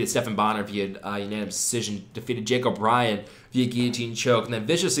decision, then defeated Stephan Bonner via unanimous decision, defeated Jake O'Brien via guillotine choke, and then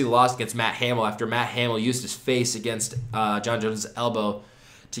viciously lost against Matt Hamill after Matt Hamill used his face against Jon Jones' elbow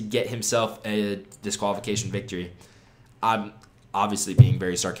to get himself a disqualification victory. I'm obviously being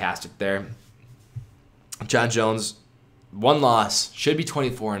very sarcastic there. Jon Jones, 1 loss, should be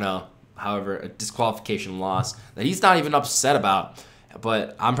 24-0. However, a disqualification loss that he's not even upset about.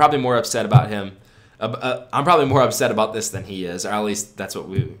 But I'm probably more upset about him. I'm probably more upset about this than he is, or at least that's what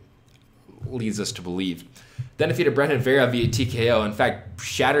leads us to believe. Then defeated Brendan Vera via TKO. In fact,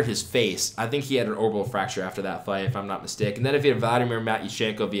 shattered his face. I think he had an orbital fracture after that fight, if I'm not mistaken. Then defeated Vladimir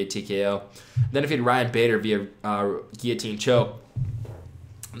Matyushenko via TKO. Then defeated Ryan Bader via guillotine choke.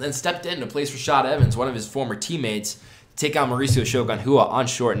 And then stepped in to place Rashad Evans, one of his former teammates, to take out Mauricio Shogun Rua on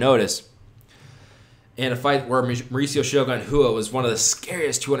short notice. In a fight where Mauricio Shogun Rua was one of the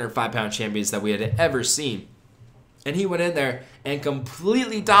scariest 205-pound champions that we had ever seen. And he went in there and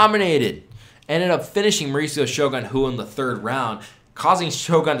completely dominated. Ended up finishing Mauricio Shogun Rua in the 3rd round, causing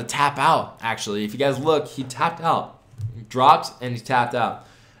Shogun to tap out, actually. If you guys look, he tapped out. He dropped and he tapped out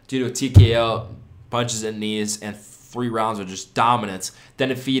due to a TKO, punches and knees, and 3 rounds of just dominance. Then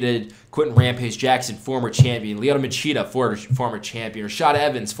defeated Quentin Rampage Jackson, former champion. Lyoto Machida, former champion. Rashad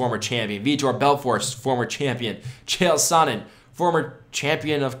Evans, former champion. Vitor Belfort, former champion. Chael Sonnen, former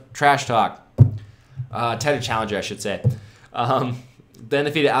champion of Trash Talk. Title challenger, I should say. Then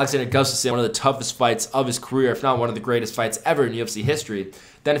defeated Alexander Gustafsson, one of the toughest fights of his career, if not one of the greatest fights ever in UFC history.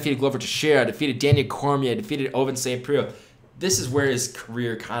 Then defeated Glover Teixeira, defeated Daniel Cormier, defeated Ovince St. Preux. This is where his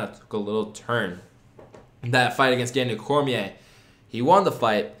career kind of took a little turn. That fight against Daniel Cormier, he won the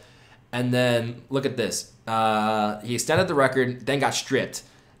fight, and then look at this. He extended the record, then got stripped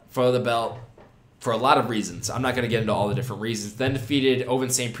for the belt for a lot of reasons. I'm not going to get into all the different reasons. Then defeated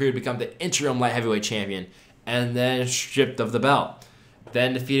Ovince St. Preux to become the interim light heavyweight champion, and then stripped of the belt.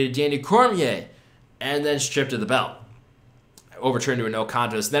 Then defeated Daniel Cormier, and then stripped of the belt. Overturned to a no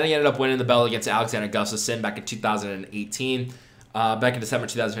contest. Then he ended up winning the belt against Alexander Gustafsson back in 2018. Back in December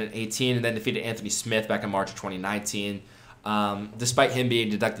 2018, and then defeated Anthony Smith back in March of 2019, despite him being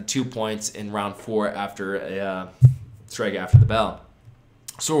deducted 2 points in round 4 after a strike after the bell.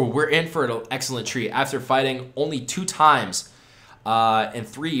 So we're in for an excellent treat. After fighting only 2 times in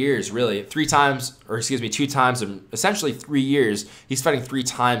 3 years, really. 2 times in essentially 3 years. He's fighting 3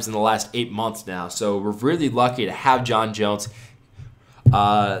 times in the last 8 months now. So we're really lucky to have Jon Jones.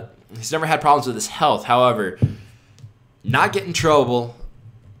 He's never had problems with his health. However, not get in trouble,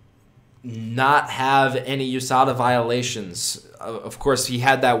 not have any USADA violations. Of course, he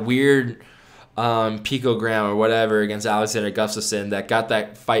had that weird picogram or whatever against Alexander Gustafsson that got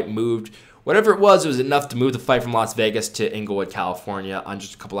that fight moved. Whatever it was enough to move the fight from Las Vegas to Inglewood, California on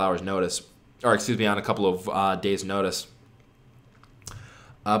just a couple hours' notice. or excuse me, on a couple of days' notice.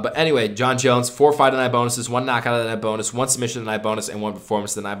 But anyway, John Jones, 4 fight of the night bonuses, 1 knockout of the night bonus, 1 submission of the night bonus, and 1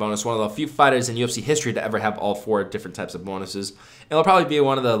 performance of the night bonus. One of the few fighters in UFC history to ever have all 4 different types of bonuses. And he'll probably be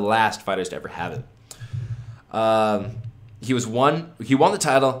one of the last fighters to ever have it. He won the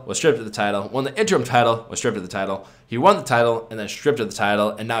title, was stripped of the title, won the interim title, was stripped of the title. He won the title and then stripped of the title,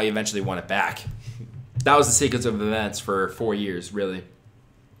 and now he eventually won it back. That was the sequence of events for 4 years, really.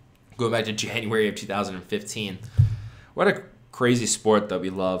 Going back to January of 2015. What a crazy sport that we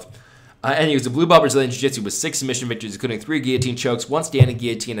love. And he was a blue belt Brazilian Jiu-Jitsu with 6 submission victories, including 3 guillotine chokes, 1 standing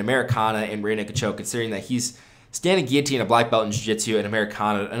guillotine, Americana, and rear naked choke, considering that he's standing guillotine, a black belt in Jiu-Jitsu, and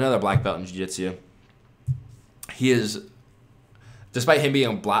Americana, another black belt in Jiu-Jitsu. He is, despite him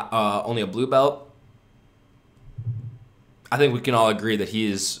being only a blue belt, I think we can all agree that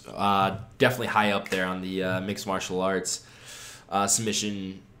he is definitely high up there on the mixed martial arts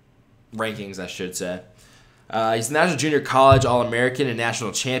submission rankings, I should say. He's the National Junior College All-American and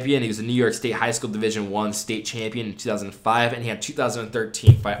National Champion. He was a New York State High School Division I State Champion in 2005, and he had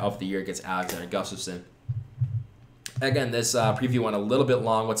 2013 Fight of the Year against Alexander Gustafsson. Again, this preview went a little bit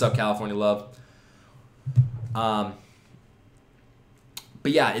long. What's up, California Love?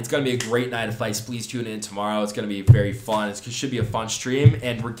 But yeah, it's going to be a great night of fights. Please tune in tomorrow. It's going to be very fun. It should be a fun stream,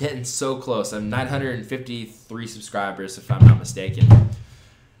 and we're getting so close. I'm 953 subscribers, if I'm not mistaken.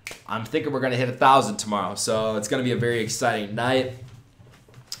 I'm thinking we're going to hit 1,000 tomorrow, so it's going to be a very exciting night.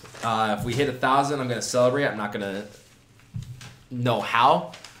 If we hit 1,000, I'm going to celebrate. I'm not going to know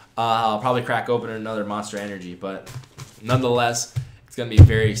how. I'll probably crack open another Monster Energy, but nonetheless, it's going to be a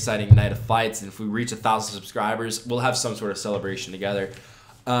very exciting night of fights, and if we reach 1,000 subscribers, we'll have some sort of celebration together.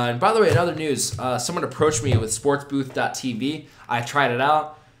 And by the way, in other news, someone approached me with sportsbooth.tv. I tried it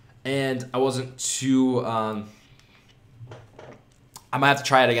out, and I wasn't too... I might have to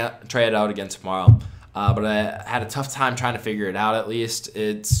try it out again tomorrow. But I had a tough time trying to figure it out, at least.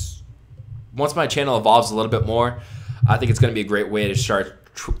 Once my channel evolves a little bit more, I think it's going to be a great way to start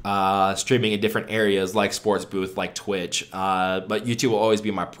streaming in different areas like Sports Booth, like Twitch. But YouTube will always be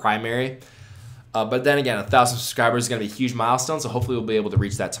my primary. But then again, 1,000 subscribers is going to be a huge milestone, so hopefully we'll be able to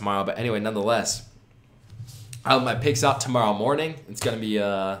reach that tomorrow. But anyway, nonetheless, I'll have my picks out tomorrow morning. It's going to be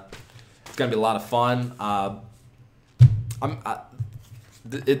a lot of fun.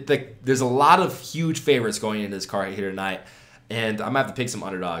 There's a lot of huge favorites going into this card here tonight, and I'm going to have to pick some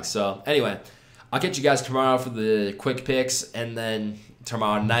underdogs. So anyway, I'll catch you guys tomorrow for the quick picks, and then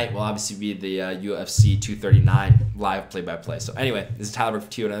tomorrow night will obviously be the UFC 239 live play-by-play. So anyway, this is Tyler for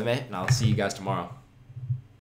TO MMA, and I'll see you guys tomorrow.